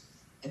archives.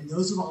 And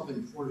those have all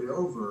been ported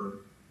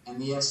over, and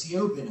the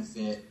SEO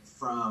benefit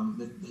from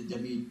the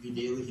WP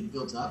Daily had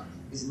built up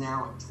is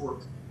now at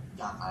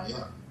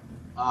torque.io.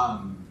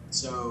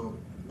 So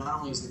not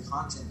only is the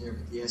content there,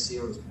 but the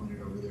SEO is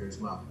pointed over there as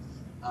well.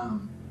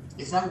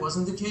 If that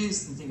wasn't the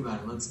case, then think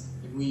about it.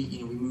 If we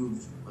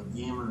moved like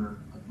Yammer,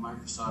 like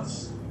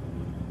Microsoft's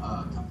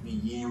company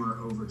Yammer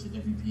over to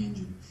WP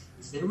Engine.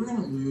 If they were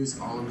going to lose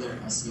all of their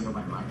SEO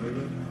by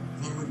migrating,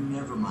 they would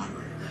never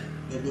migrate.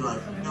 They'd be like,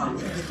 no,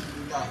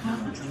 we've got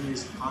 10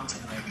 years of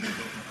content right here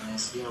on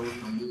SEO.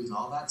 We're going to lose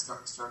all that.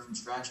 Start from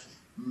scratch.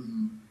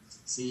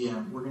 See,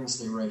 we're going to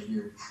stay right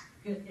here.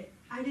 Good.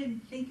 I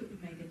didn't think it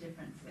would make a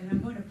difference, and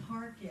I'm going to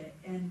park it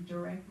and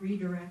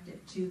redirect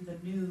it to the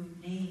new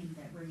name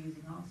that we're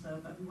using also,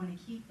 but we want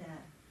to keep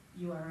that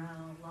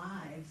URL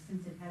live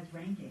since it has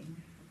ranking.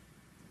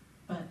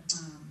 But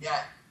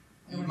yeah,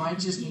 you might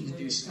just need to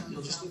do some.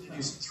 You'll just need to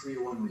do some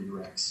 301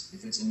 redirects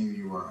if it's a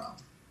new URL.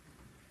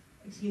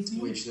 Excuse me.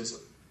 Which there's a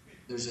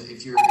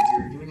if you're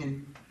doing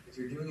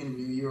a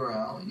new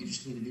URL, you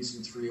just need to do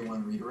some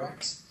 301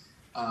 redirects,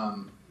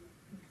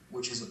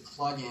 which is a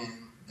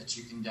plugin that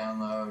you can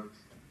download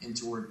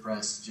into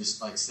WordPress.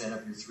 Just like set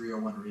up your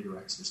 301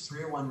 redirects. There's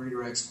 301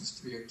 redirects. There's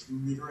 302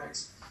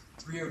 redirects.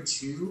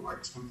 302 are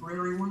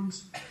temporary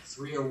ones.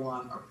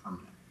 301 are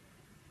permanent.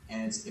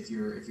 And it's, if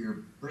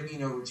you're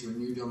bringing over to a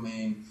new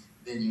domain,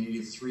 then you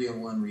need a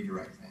 301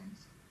 redirect thing.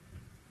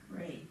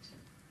 Great.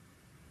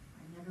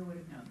 I never would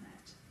have known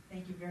that.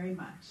 Thank you very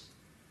much.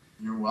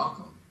 You're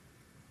welcome,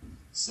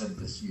 said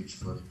the huge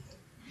floating head.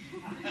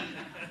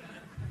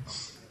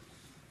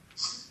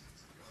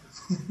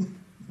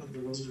 The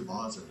Wizard of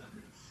Oz are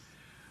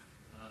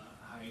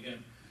Hi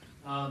again.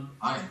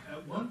 Hi.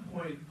 At one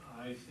point,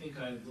 I think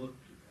I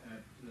looked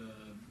at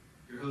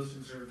your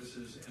hosting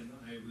services, and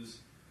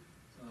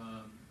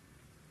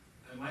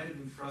I might have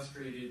been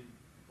frustrated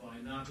by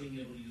not being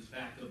able to use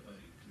Backup Buddy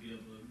to be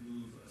able to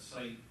move a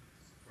site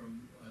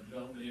from a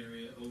development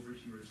area over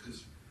to yours,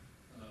 because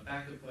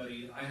Backup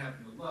Buddy I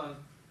happen to love.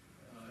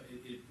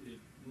 It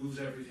moves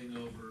everything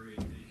over.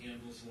 It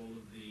handles all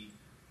of the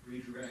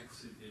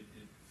redirects. It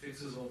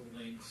fixes all the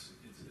links.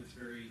 It's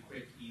very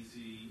quick,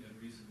 easy, and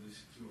reasonably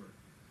secure.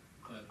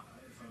 But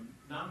if I'm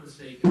not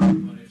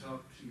mistaken, when I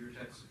talked to your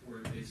tech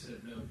support, they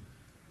said no,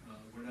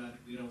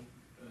 we don't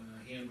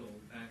handle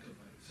Backup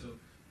Buddy. So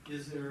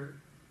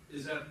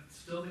is that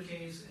still the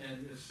case?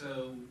 And if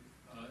so,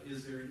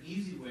 is there an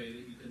easy way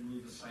that you can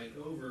move the site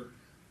over,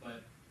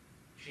 but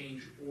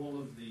change all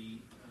of the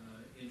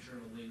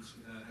internal links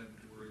without having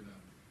to worry about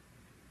it?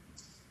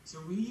 So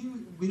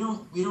we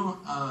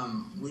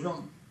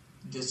don't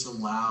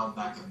disallow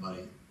Backup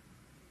Buddy.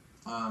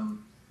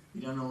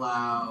 We don't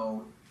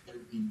allow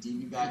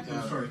DB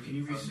backup. I'm sorry, can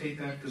you restate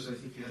that, because I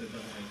think you had a double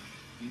head.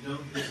 You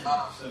don't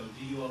disallow, so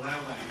do you allow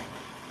Backup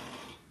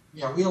Buddy?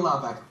 Yeah, we allow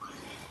Backup Buddy.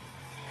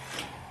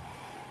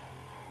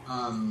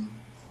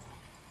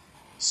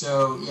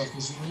 So yeah,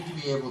 because you need to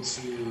be able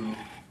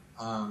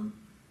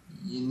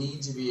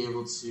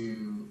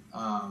to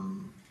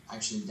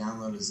actually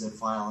download a zip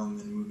file and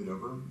then move it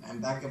over.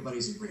 And Backup Buddy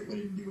is a great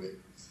way to do it.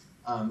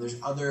 There's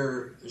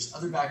other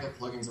backup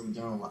plugins that we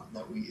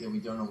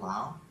don't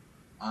allow,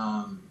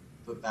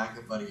 but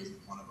Backup Buddy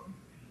isn't one of them.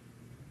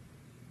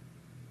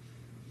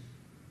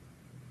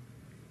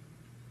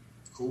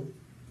 Cool.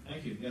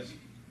 Thank you. Yes.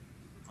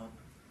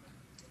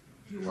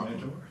 You're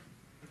welcome.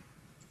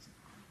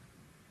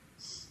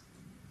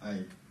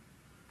 Hi.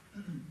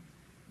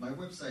 My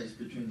website is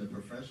between the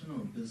professional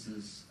and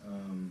business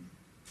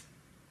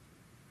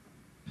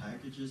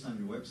packages on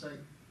your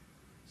website.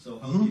 So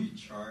how do you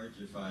charge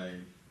if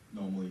I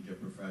normally get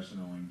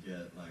professional and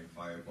get like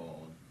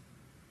Fireball,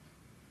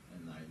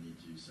 and I need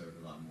to serve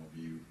a lot more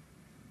view?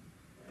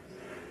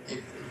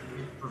 If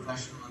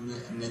professional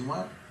and then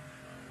what?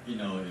 You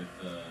know,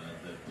 if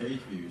the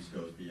page views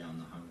goes beyond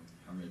the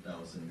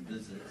 100,000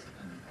 visits,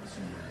 I'm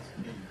assuming that's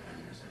page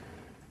views.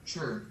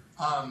 Sure.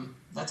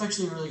 That's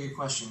actually a really good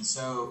question.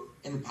 So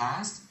in the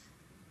past,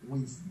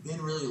 we've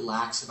been really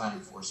lax about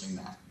enforcing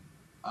that.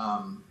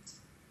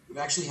 We've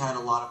actually had a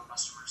lot of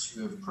customers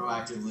who have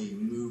proactively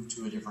moved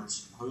to a different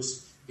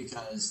host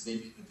because they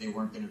knew that they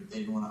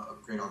didn't want to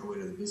upgrade all the way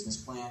to the business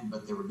plan,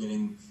 but they were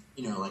getting,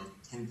 like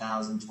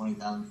 10,000,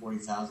 20,000,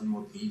 40,000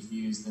 more page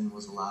views than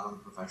was allowed on the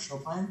professional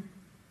plan.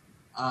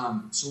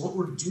 So what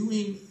we're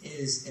doing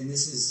is, and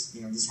this is,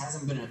 this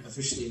hasn't been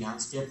officially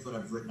announced yet, but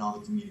I've written all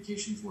the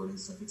communication for it and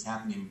stuff that's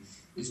happening,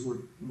 is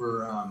we're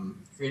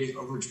creating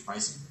overage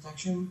pricing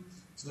protection,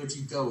 so that if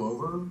you go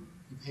over,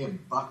 you pay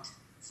 $1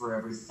 for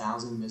every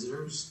 1,000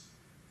 visitors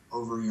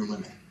over your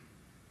limit.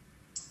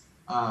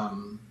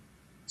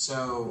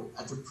 So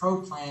at the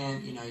pro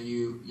plan, you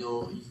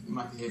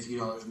might pay a few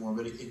dollars more,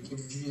 but it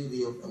gives you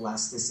the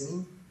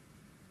elasticity,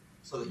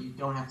 so that you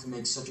don't have to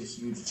make such a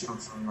huge jump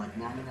from like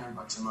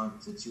 $99 a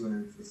month to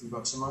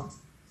 $250 a month.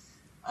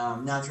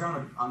 Now, if you're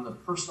on the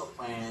personal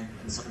plan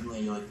and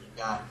suddenly like you've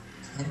got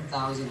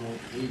 10,000 more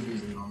page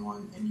views than normal,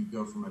 and you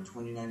go from a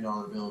 $29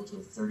 bill to a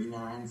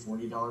 $39,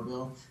 $40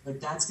 bill,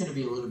 like that's going to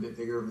be a little bit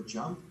bigger of a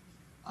jump.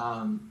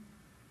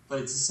 But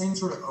it's the same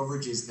sort of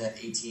overages that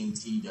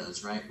AT&T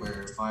does, right?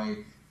 Where if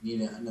I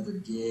need another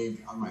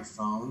gig on my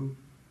phone,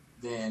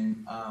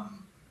 then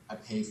I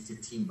pay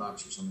 $15 or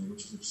something,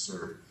 which is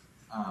absurd.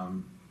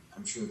 I'm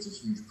sure it's a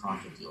huge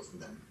profit deal for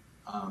them.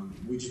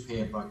 We just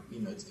pay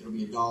 $1. It'll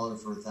be $1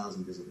 for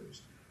 1,000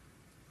 visitors.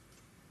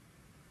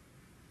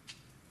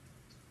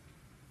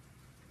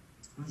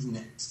 Who's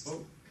next?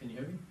 Oh, can you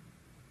hear me?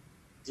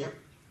 Yep.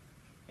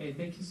 Hey,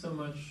 thank you so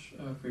much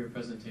for your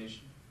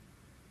presentation.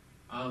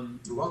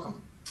 You're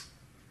welcome.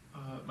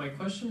 My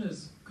question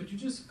is, could you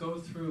just go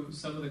through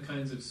some of the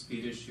kinds of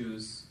speed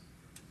issues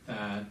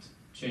that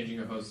changing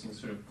your hosting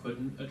sort of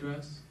couldn't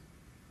address?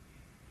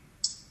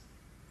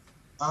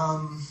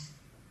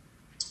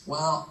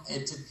 Well,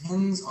 it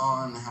depends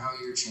on how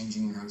you're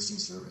changing your hosting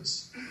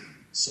service.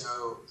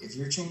 So if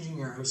you're changing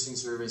your hosting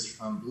service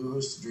from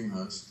Bluehost to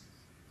DreamHost,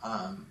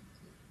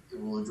 it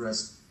will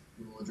address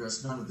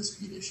none of the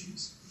speed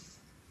issues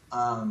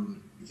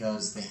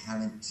because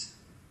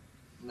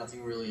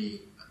nothing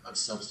really of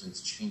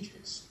substance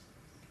changes.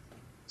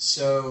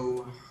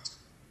 So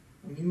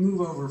when you move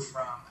over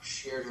from a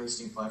shared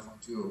hosting platform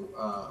to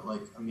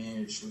like a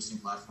managed hosting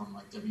platform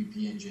like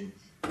WP Engine,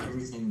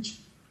 everything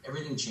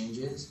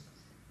changes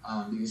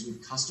because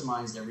we've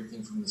customized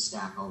everything from the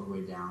stack all the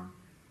way down,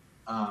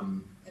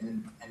 and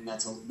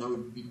that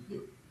would be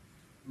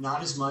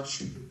not as much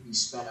would be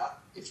sped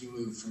up if you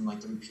move from like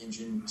WP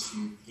Engine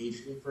to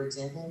Pagely, for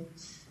example,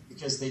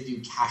 because they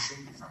do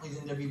caching differently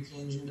than WP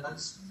Engine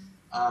does.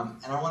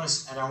 And I want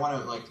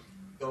to like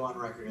go on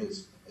record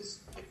as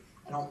like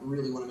I don't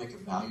really want to make a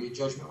value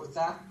judgment with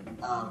that.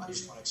 I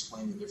just want to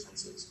explain the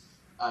differences.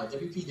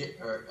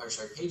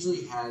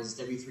 Pagely has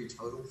W3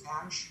 total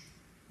cache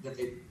that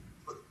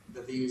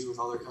they use with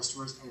all their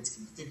customers, and it's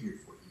configured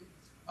for you.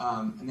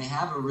 And they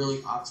have a really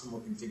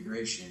optimal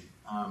configuration.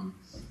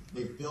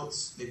 They've built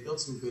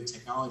some good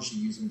technology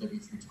using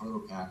W3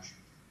 total cache,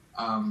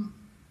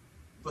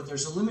 but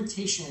there's a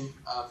limitation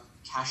of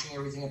caching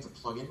everything at the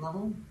plugin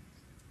level.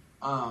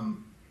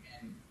 And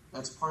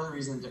that's part of the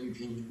reason that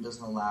WP Engine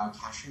doesn't allow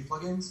caching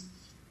plugins.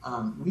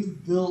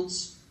 We've built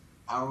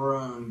our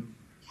own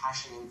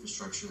caching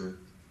infrastructure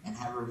and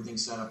have everything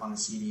set up on a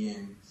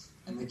CDN.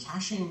 And the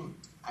caching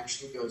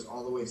actually goes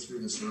all the way through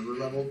the server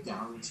level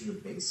down to the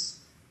base.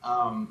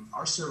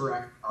 Our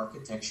server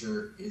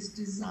architecture is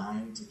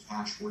designed to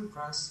cache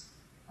WordPress.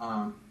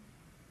 And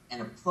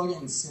a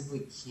plugin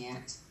simply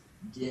can't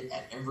get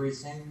at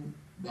everything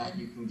that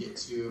you can get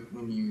to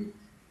when you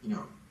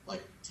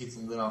like take the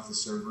lid off the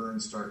server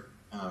and start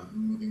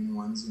moving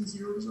ones and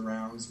zeros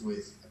around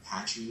with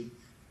Apache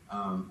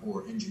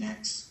or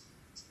Nginx.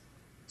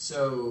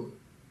 So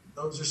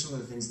those are some of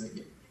the things that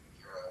get taken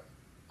care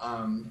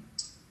of.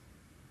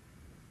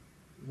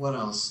 What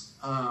else?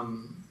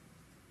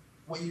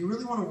 What you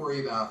really want to worry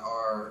about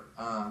are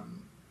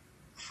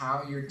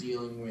how you're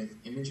dealing with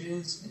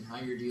images and how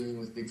you're dealing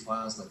with big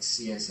files like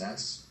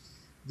CSS.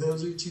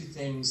 Those are two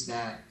things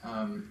that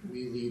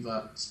we leave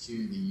up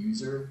to the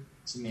user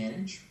to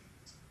manage.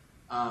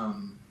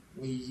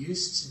 We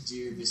used to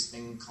do this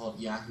thing called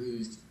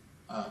Yahoo's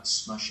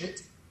Smush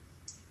It.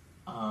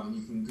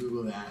 You can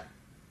Google that,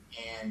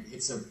 and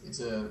it's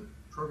a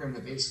program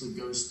that basically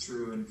goes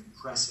through and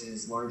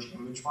compresses large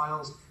image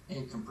files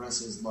and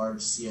compresses large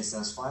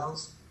CSS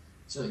files,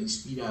 so that you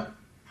speed up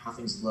how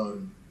things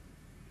load.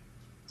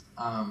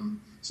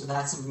 So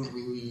that's something that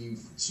we leave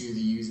to the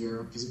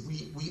user, because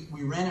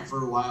we ran it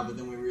for a while, but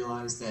then we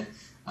realized that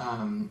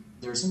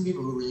there were some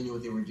people who really knew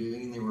what they were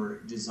doing, and they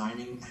were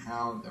designing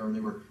they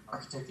were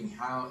architecting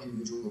how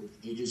individual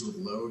pages would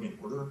load in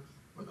order,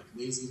 or like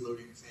lazy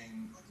loading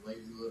thing, like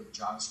lazy load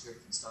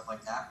JavaScript and stuff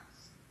like that.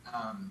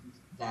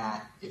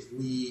 That if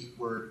we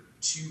were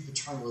too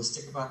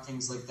paternalistic about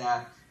things like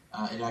that,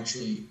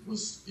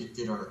 it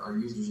did our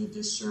users a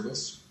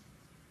disservice.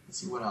 Let's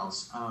see what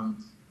else.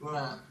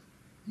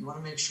 You want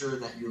to make sure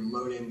that you're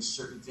loading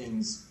certain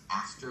things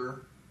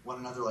after one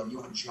another. Like you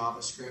want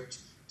JavaScript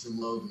to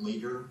load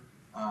later,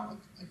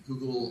 like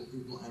Google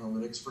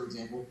Analytics, for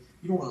example.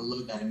 You don't want to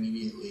load that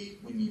immediately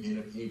when you hit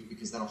a page,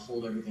 because that'll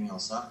hold everything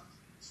else up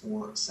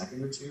for a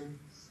second or two.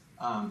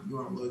 You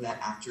want to load that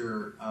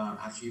after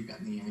you've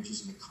gotten the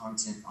images and the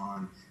content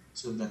on,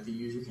 so that the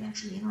user can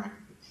actually interact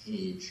with the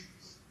page.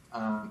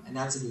 And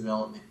that's a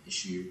development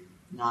issue,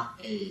 not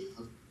a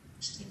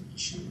hosting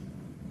issue.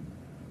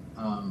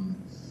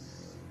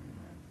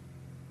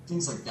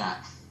 Things like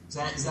that.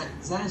 Does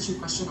that answer your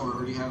question,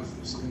 or do you have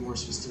something more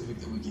specific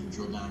that we can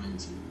drill down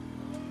into?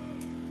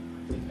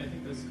 I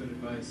think that's good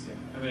advice, yeah.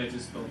 I mean, I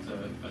just built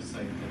a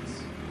site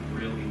that's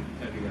really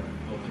heavy on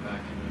both the back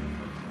end and the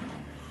front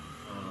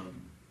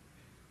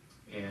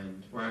end.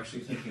 And we're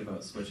actually thinking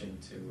about switching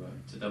to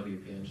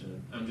WP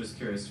Engine. I'm just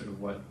curious sort of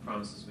what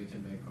promises we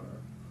can make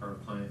our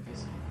client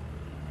base.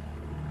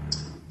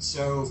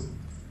 So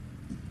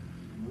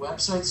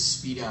websites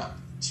speed up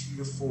 2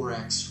 to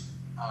 4x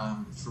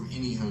from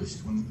any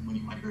host when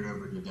you migrate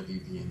over to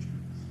WP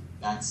Engine.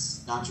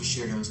 That's not just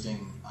shared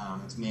hosting,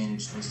 it's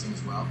managed hosting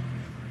as well.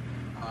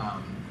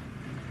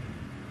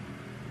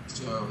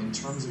 So in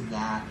terms of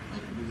that,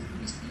 like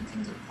we speed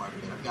things up quite a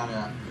bit.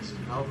 There's a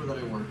developer that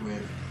I work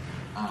with.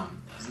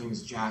 His name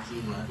is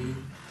Jackie Levy,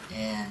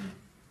 and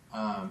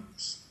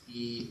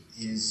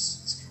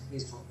his company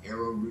is called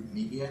Arrowroot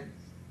Media.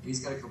 And he's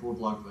got a couple of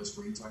blog posts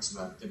where he talks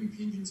about WP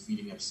Engine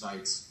speeding up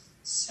sites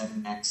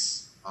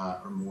 7x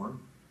or more.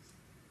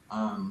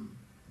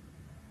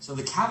 So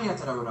the caveat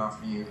that I would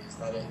offer you is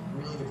that it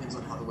really depends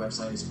on how the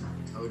website is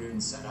currently coded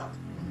and set up.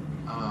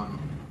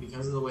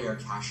 Because of the way our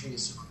caching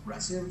is so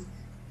aggressive,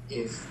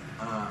 if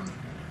the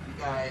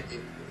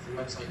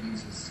website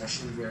uses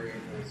session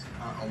variables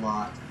a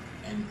lot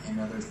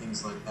and other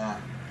things like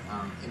that,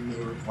 it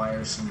may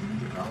require some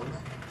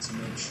redevelopment to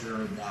make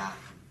sure that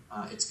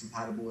it's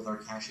compatible with our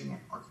caching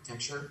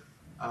architecture.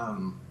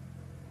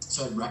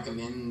 So I'd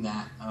recommend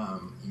that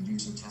you do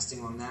some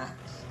testing on that,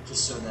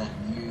 just so that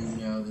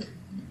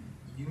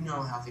you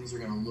know how things are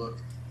going to look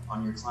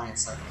on your client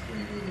side before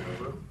you move it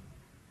over.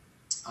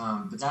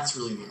 But that's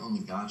really the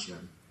only gotcha.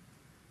 Okay,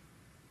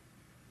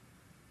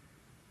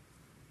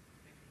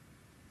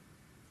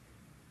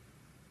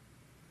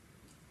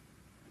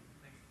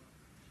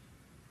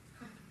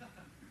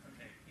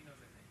 he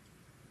knows, I think.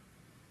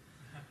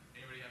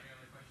 Anybody have any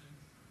other questions?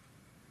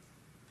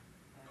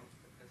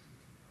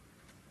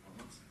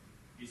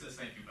 He says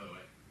thank you, by the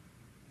way.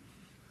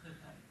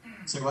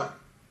 Say what?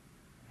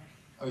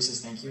 Oh, he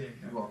says thank you?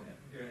 You're welcome.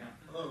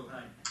 Hello.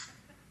 Hi.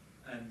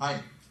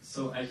 Hi.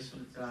 So I just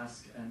wanted to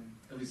ask,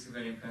 it looks a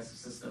very impressive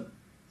system,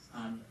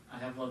 and I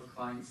have a lot of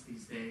clients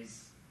these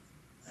days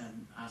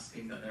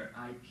asking that their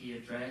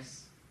IP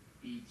address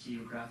be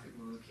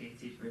geographically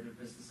located where their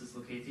business is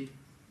located.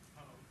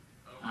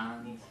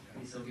 And can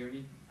you still hear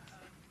me?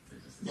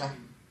 Yeah.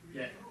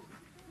 Yeah.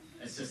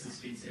 It's just a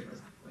screensaver.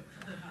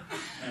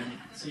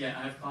 So yeah,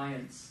 I have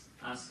clients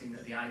asking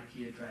that the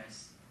IP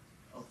address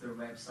of their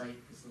website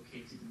is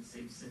located in the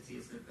same city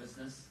as their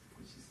business,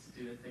 which is to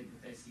do, I think,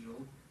 with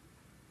SEO.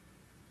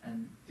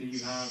 And do you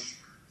have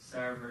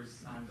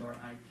servers and or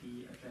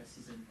IP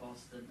addresses in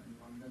Boston and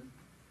London?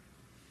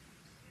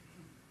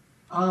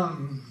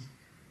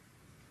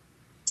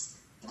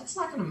 That's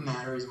not going to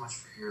matter as much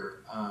for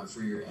your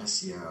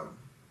SEO.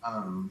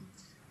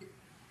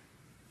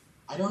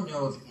 I don't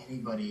know of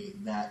anybody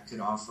that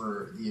could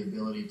offer the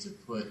ability to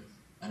put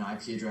an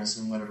IP address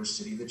in whatever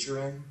city that you're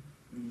in.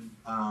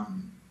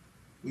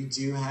 We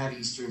do have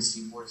Eastern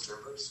Seaboard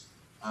servers.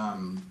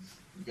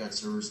 We've got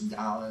servers in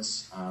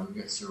Dallas. We've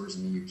got servers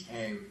in the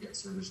UK. We've got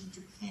servers in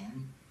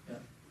Japan. Yeah.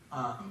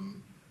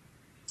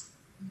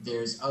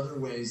 There's other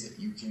ways that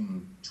you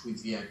can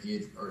tweak the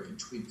IP or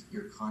tweak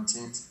your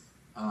content,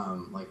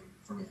 like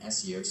from an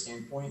SEO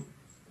standpoint,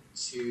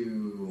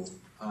 to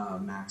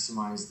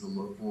maximize the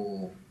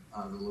local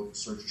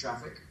search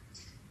traffic.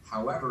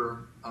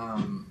 However,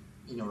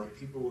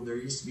 there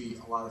used to be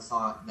a lot of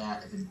thought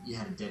that if you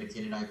had a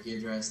dedicated IP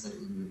address, that it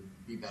would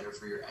be better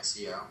for your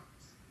SEO.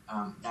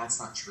 That's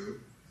not true.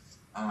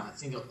 I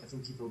think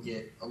people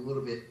get a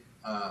little bit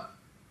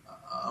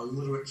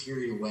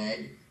carried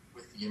away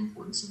with the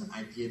importance of an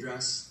IP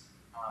address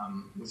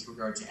with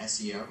regard to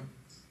SEO.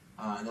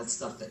 That's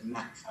stuff that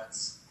Matt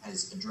Cutts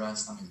has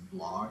addressed on his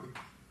blog,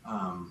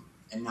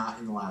 and not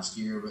in the last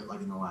year, but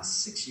like in the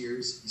last 6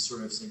 years. He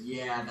sort of said,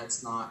 yeah,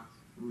 that's not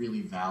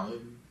really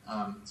valid.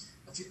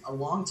 A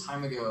long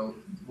time ago,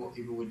 what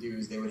people would do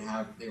is they would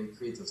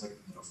create those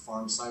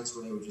farm sites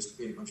where they would just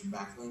create a bunch of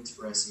backlinks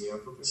for SEO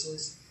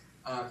purposes,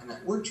 and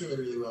that worked really,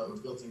 really well. It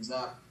would build things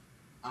up,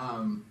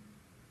 and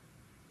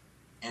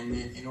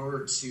then in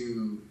order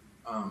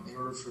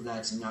for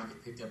that to not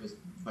get picked up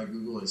by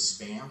Google as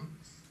spam,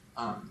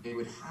 they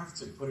would have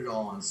to put it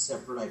all on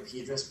separate IP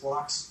address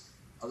blocks.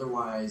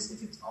 Otherwise,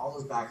 if all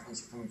those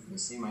backlinks are coming from the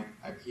same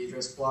IP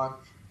address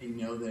block, they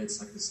know that it's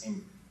like the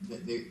same.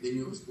 They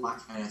knew it was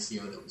black hat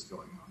SEO that was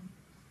going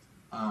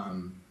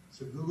on.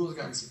 So Google has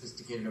gotten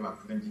sophisticated about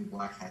preventing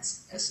black hat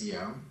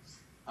SEO,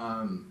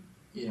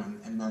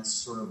 and that's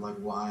sort of like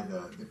why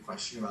the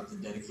question about the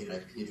dedicated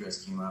IP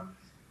address came up.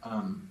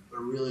 But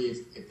really,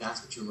 if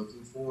that's what you're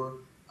looking for,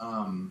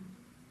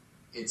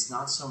 it's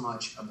not so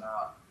much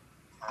about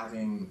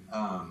having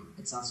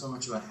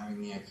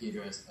the IP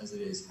address as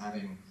it is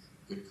having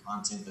good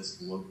content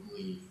that's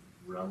locally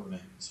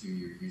relevant to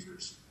your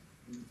users.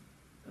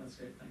 That's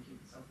great, thank you.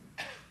 That's helpful.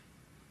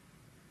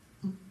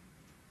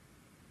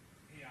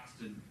 Hey,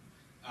 Austin.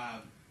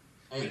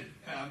 Hey.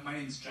 My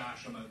name's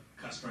Josh. I'm a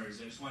customer. I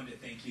just wanted to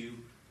thank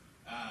you.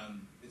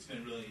 It's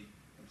been really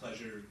a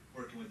pleasure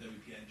working with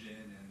WP Engine,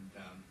 and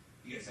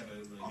you guys have a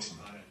really Awesome.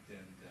 good product.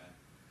 And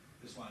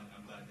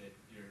I'm glad that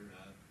you're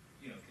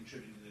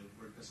contributing to the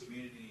WordPress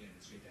community, and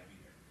it's great to have you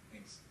here.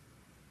 Thanks.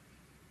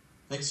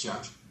 Thanks,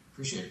 Josh.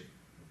 Appreciate it.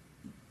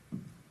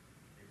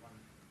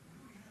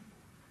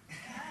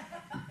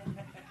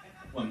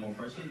 One more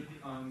question.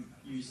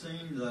 You're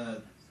saying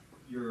that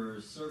your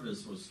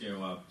service will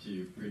scale up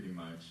to pretty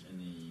much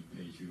any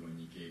page view when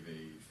you gave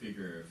a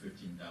figure of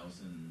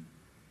 15,000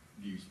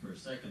 views per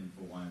second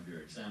for one of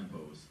your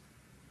examples.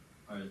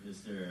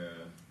 Is there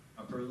an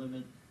upper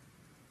limit?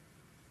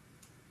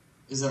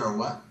 Is there a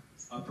what?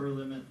 Upper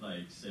limit,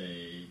 like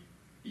say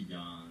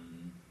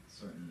beyond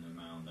certain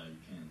amount that you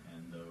can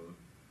handle,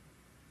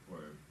 or?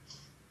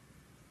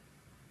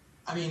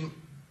 I mean,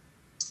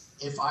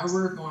 if I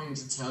were going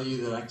to tell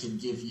you that I could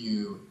give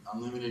you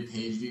unlimited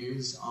page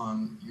views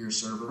on your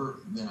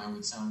server, then I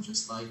would sound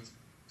just like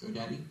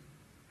GoDaddy.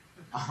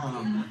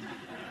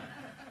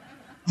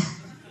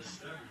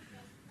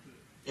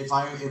 if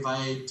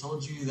I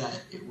told you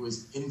that it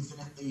was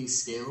infinitely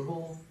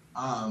scalable,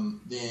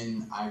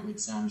 then I would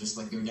sound just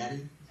like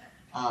GoDaddy.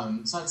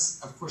 So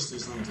that's, of course,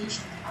 there's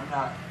limitations. I'm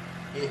not.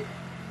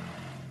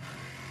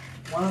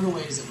 One of the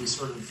ways that we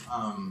sort of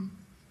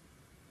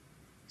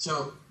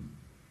so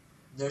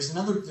there's an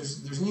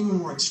even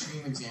more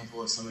extreme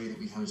example of somebody that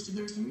we hosted.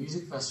 There's a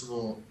music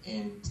festival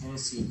in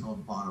Tennessee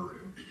called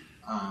Bonnaroo.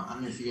 I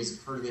don't know if you guys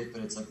have heard of it,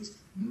 but it's like this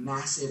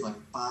massive, like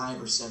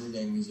 5 or 7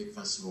 day music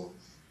festival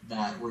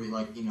that where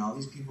like, you know,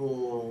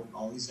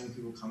 all these young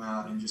people come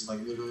out and just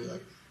like literally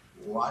like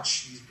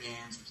watch these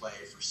bands play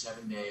for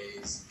 7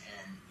 days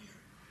and, you know,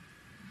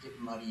 get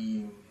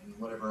muddy and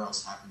whatever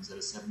else happens at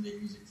a 7 day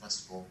music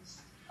festival.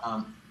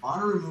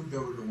 Bonnaroo moved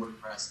over to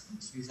WordPress in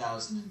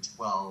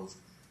 2012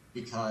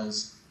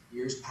 because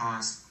years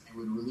past they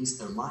would release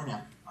their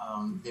lineup.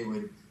 They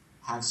would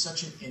have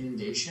such an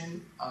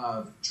inundation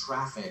of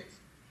traffic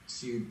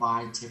to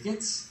buy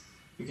tickets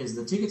because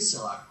the tickets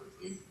sell out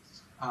quickly.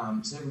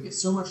 So they would get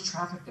so much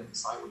traffic that the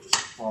site would just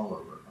fall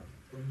over like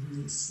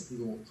every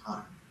single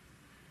time.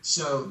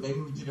 So they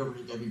moved it over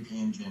to WP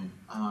Engine,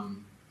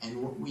 and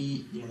what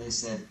they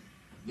said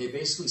they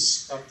basically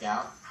spec'd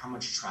out how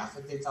much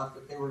traffic they thought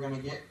that they were going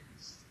to get.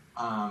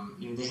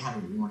 They had a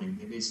warning.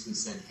 They basically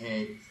said,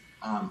 hey,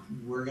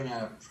 we're going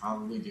to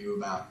probably do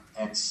about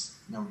X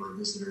number of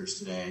visitors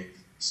today.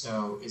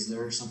 So is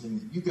there something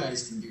that you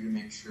guys can do to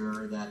make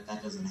sure that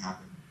that doesn't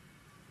happen?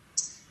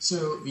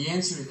 So the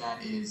answer to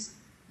that is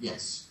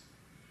yes.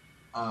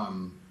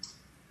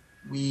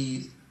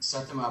 We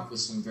set them up with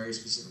some very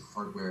specific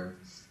hardware,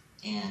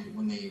 and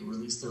when they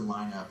released their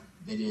lineup,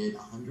 they did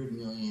 100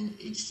 million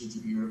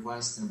HTTP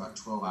requests in about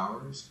 12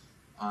 hours.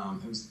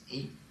 It was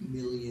 8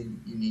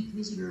 million unique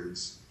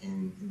visitors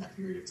in that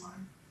period of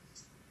time.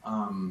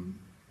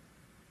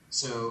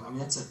 So, I mean,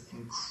 that's an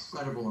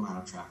incredible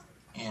amount of traffic.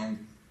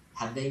 And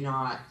had they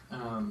not,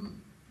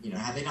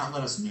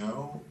 let us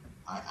know,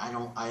 I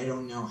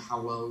don't know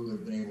how well we would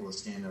have been able to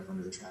stand up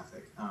under the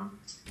traffic.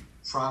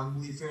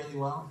 Probably fairly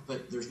well,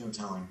 but there's no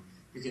telling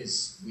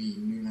because we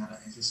knew how to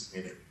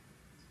anticipate it.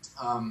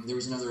 There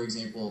was another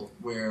example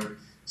where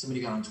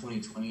somebody got on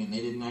 2020 and they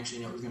didn't actually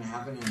know it was going to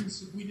happen, and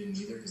we didn't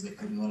either because they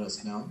couldn't let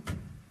us know.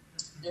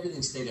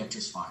 Everything stayed up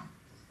just fine.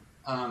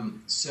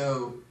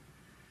 So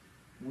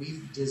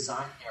we've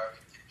designed the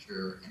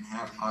architecture and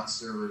have hot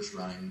servers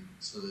running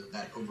so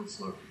that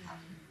overflow can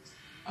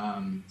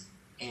happen.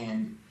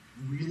 And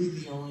really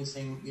the only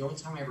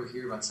time I ever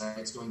hear about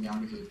sites going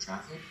down because of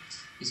traffic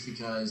is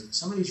because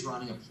somebody's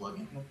running a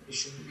plugin that they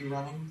shouldn't be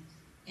running,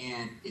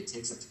 and it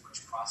takes up too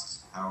much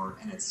processing power,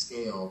 and at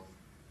scale,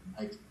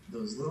 like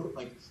those little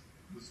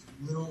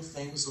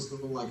things, those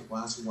little like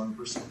last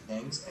 1%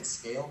 things at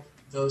scale,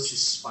 those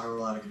just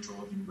spiral out of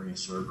control if you bring a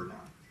server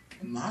down.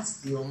 And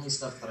that's the only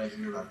stuff that I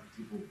hear about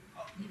people,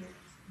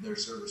 their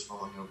servers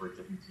falling over at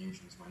WP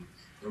Engines when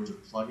there was a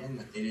plugin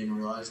that they didn't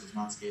realize was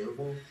not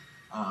scalable,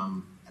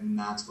 and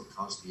that's what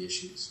caused the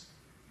issues.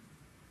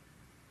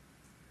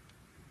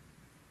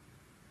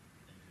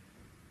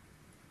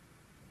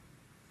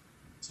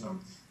 So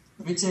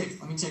let me take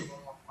one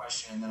more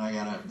question, and then I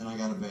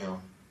gotta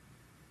bail.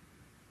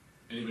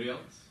 Anybody else?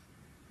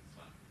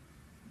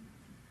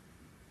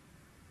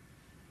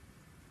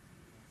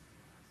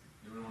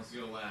 Anyone wants to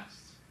go last?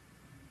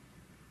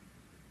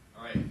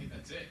 All right, I think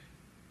that's it.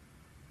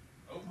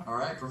 Oh. All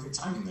right, perfect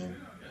timing then.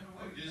 Yeah.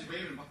 Oh, you're just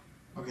waving.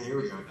 Okay,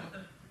 here we go.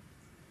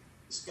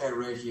 This guy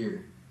right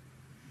here.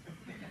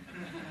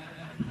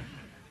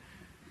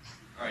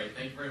 All right,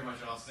 thank you very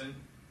much, Austin.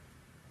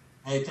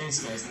 Hey,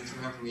 thanks guys. Thanks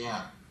for having me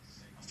out.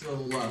 I feel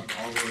the love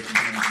all the way from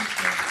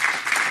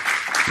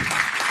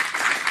here.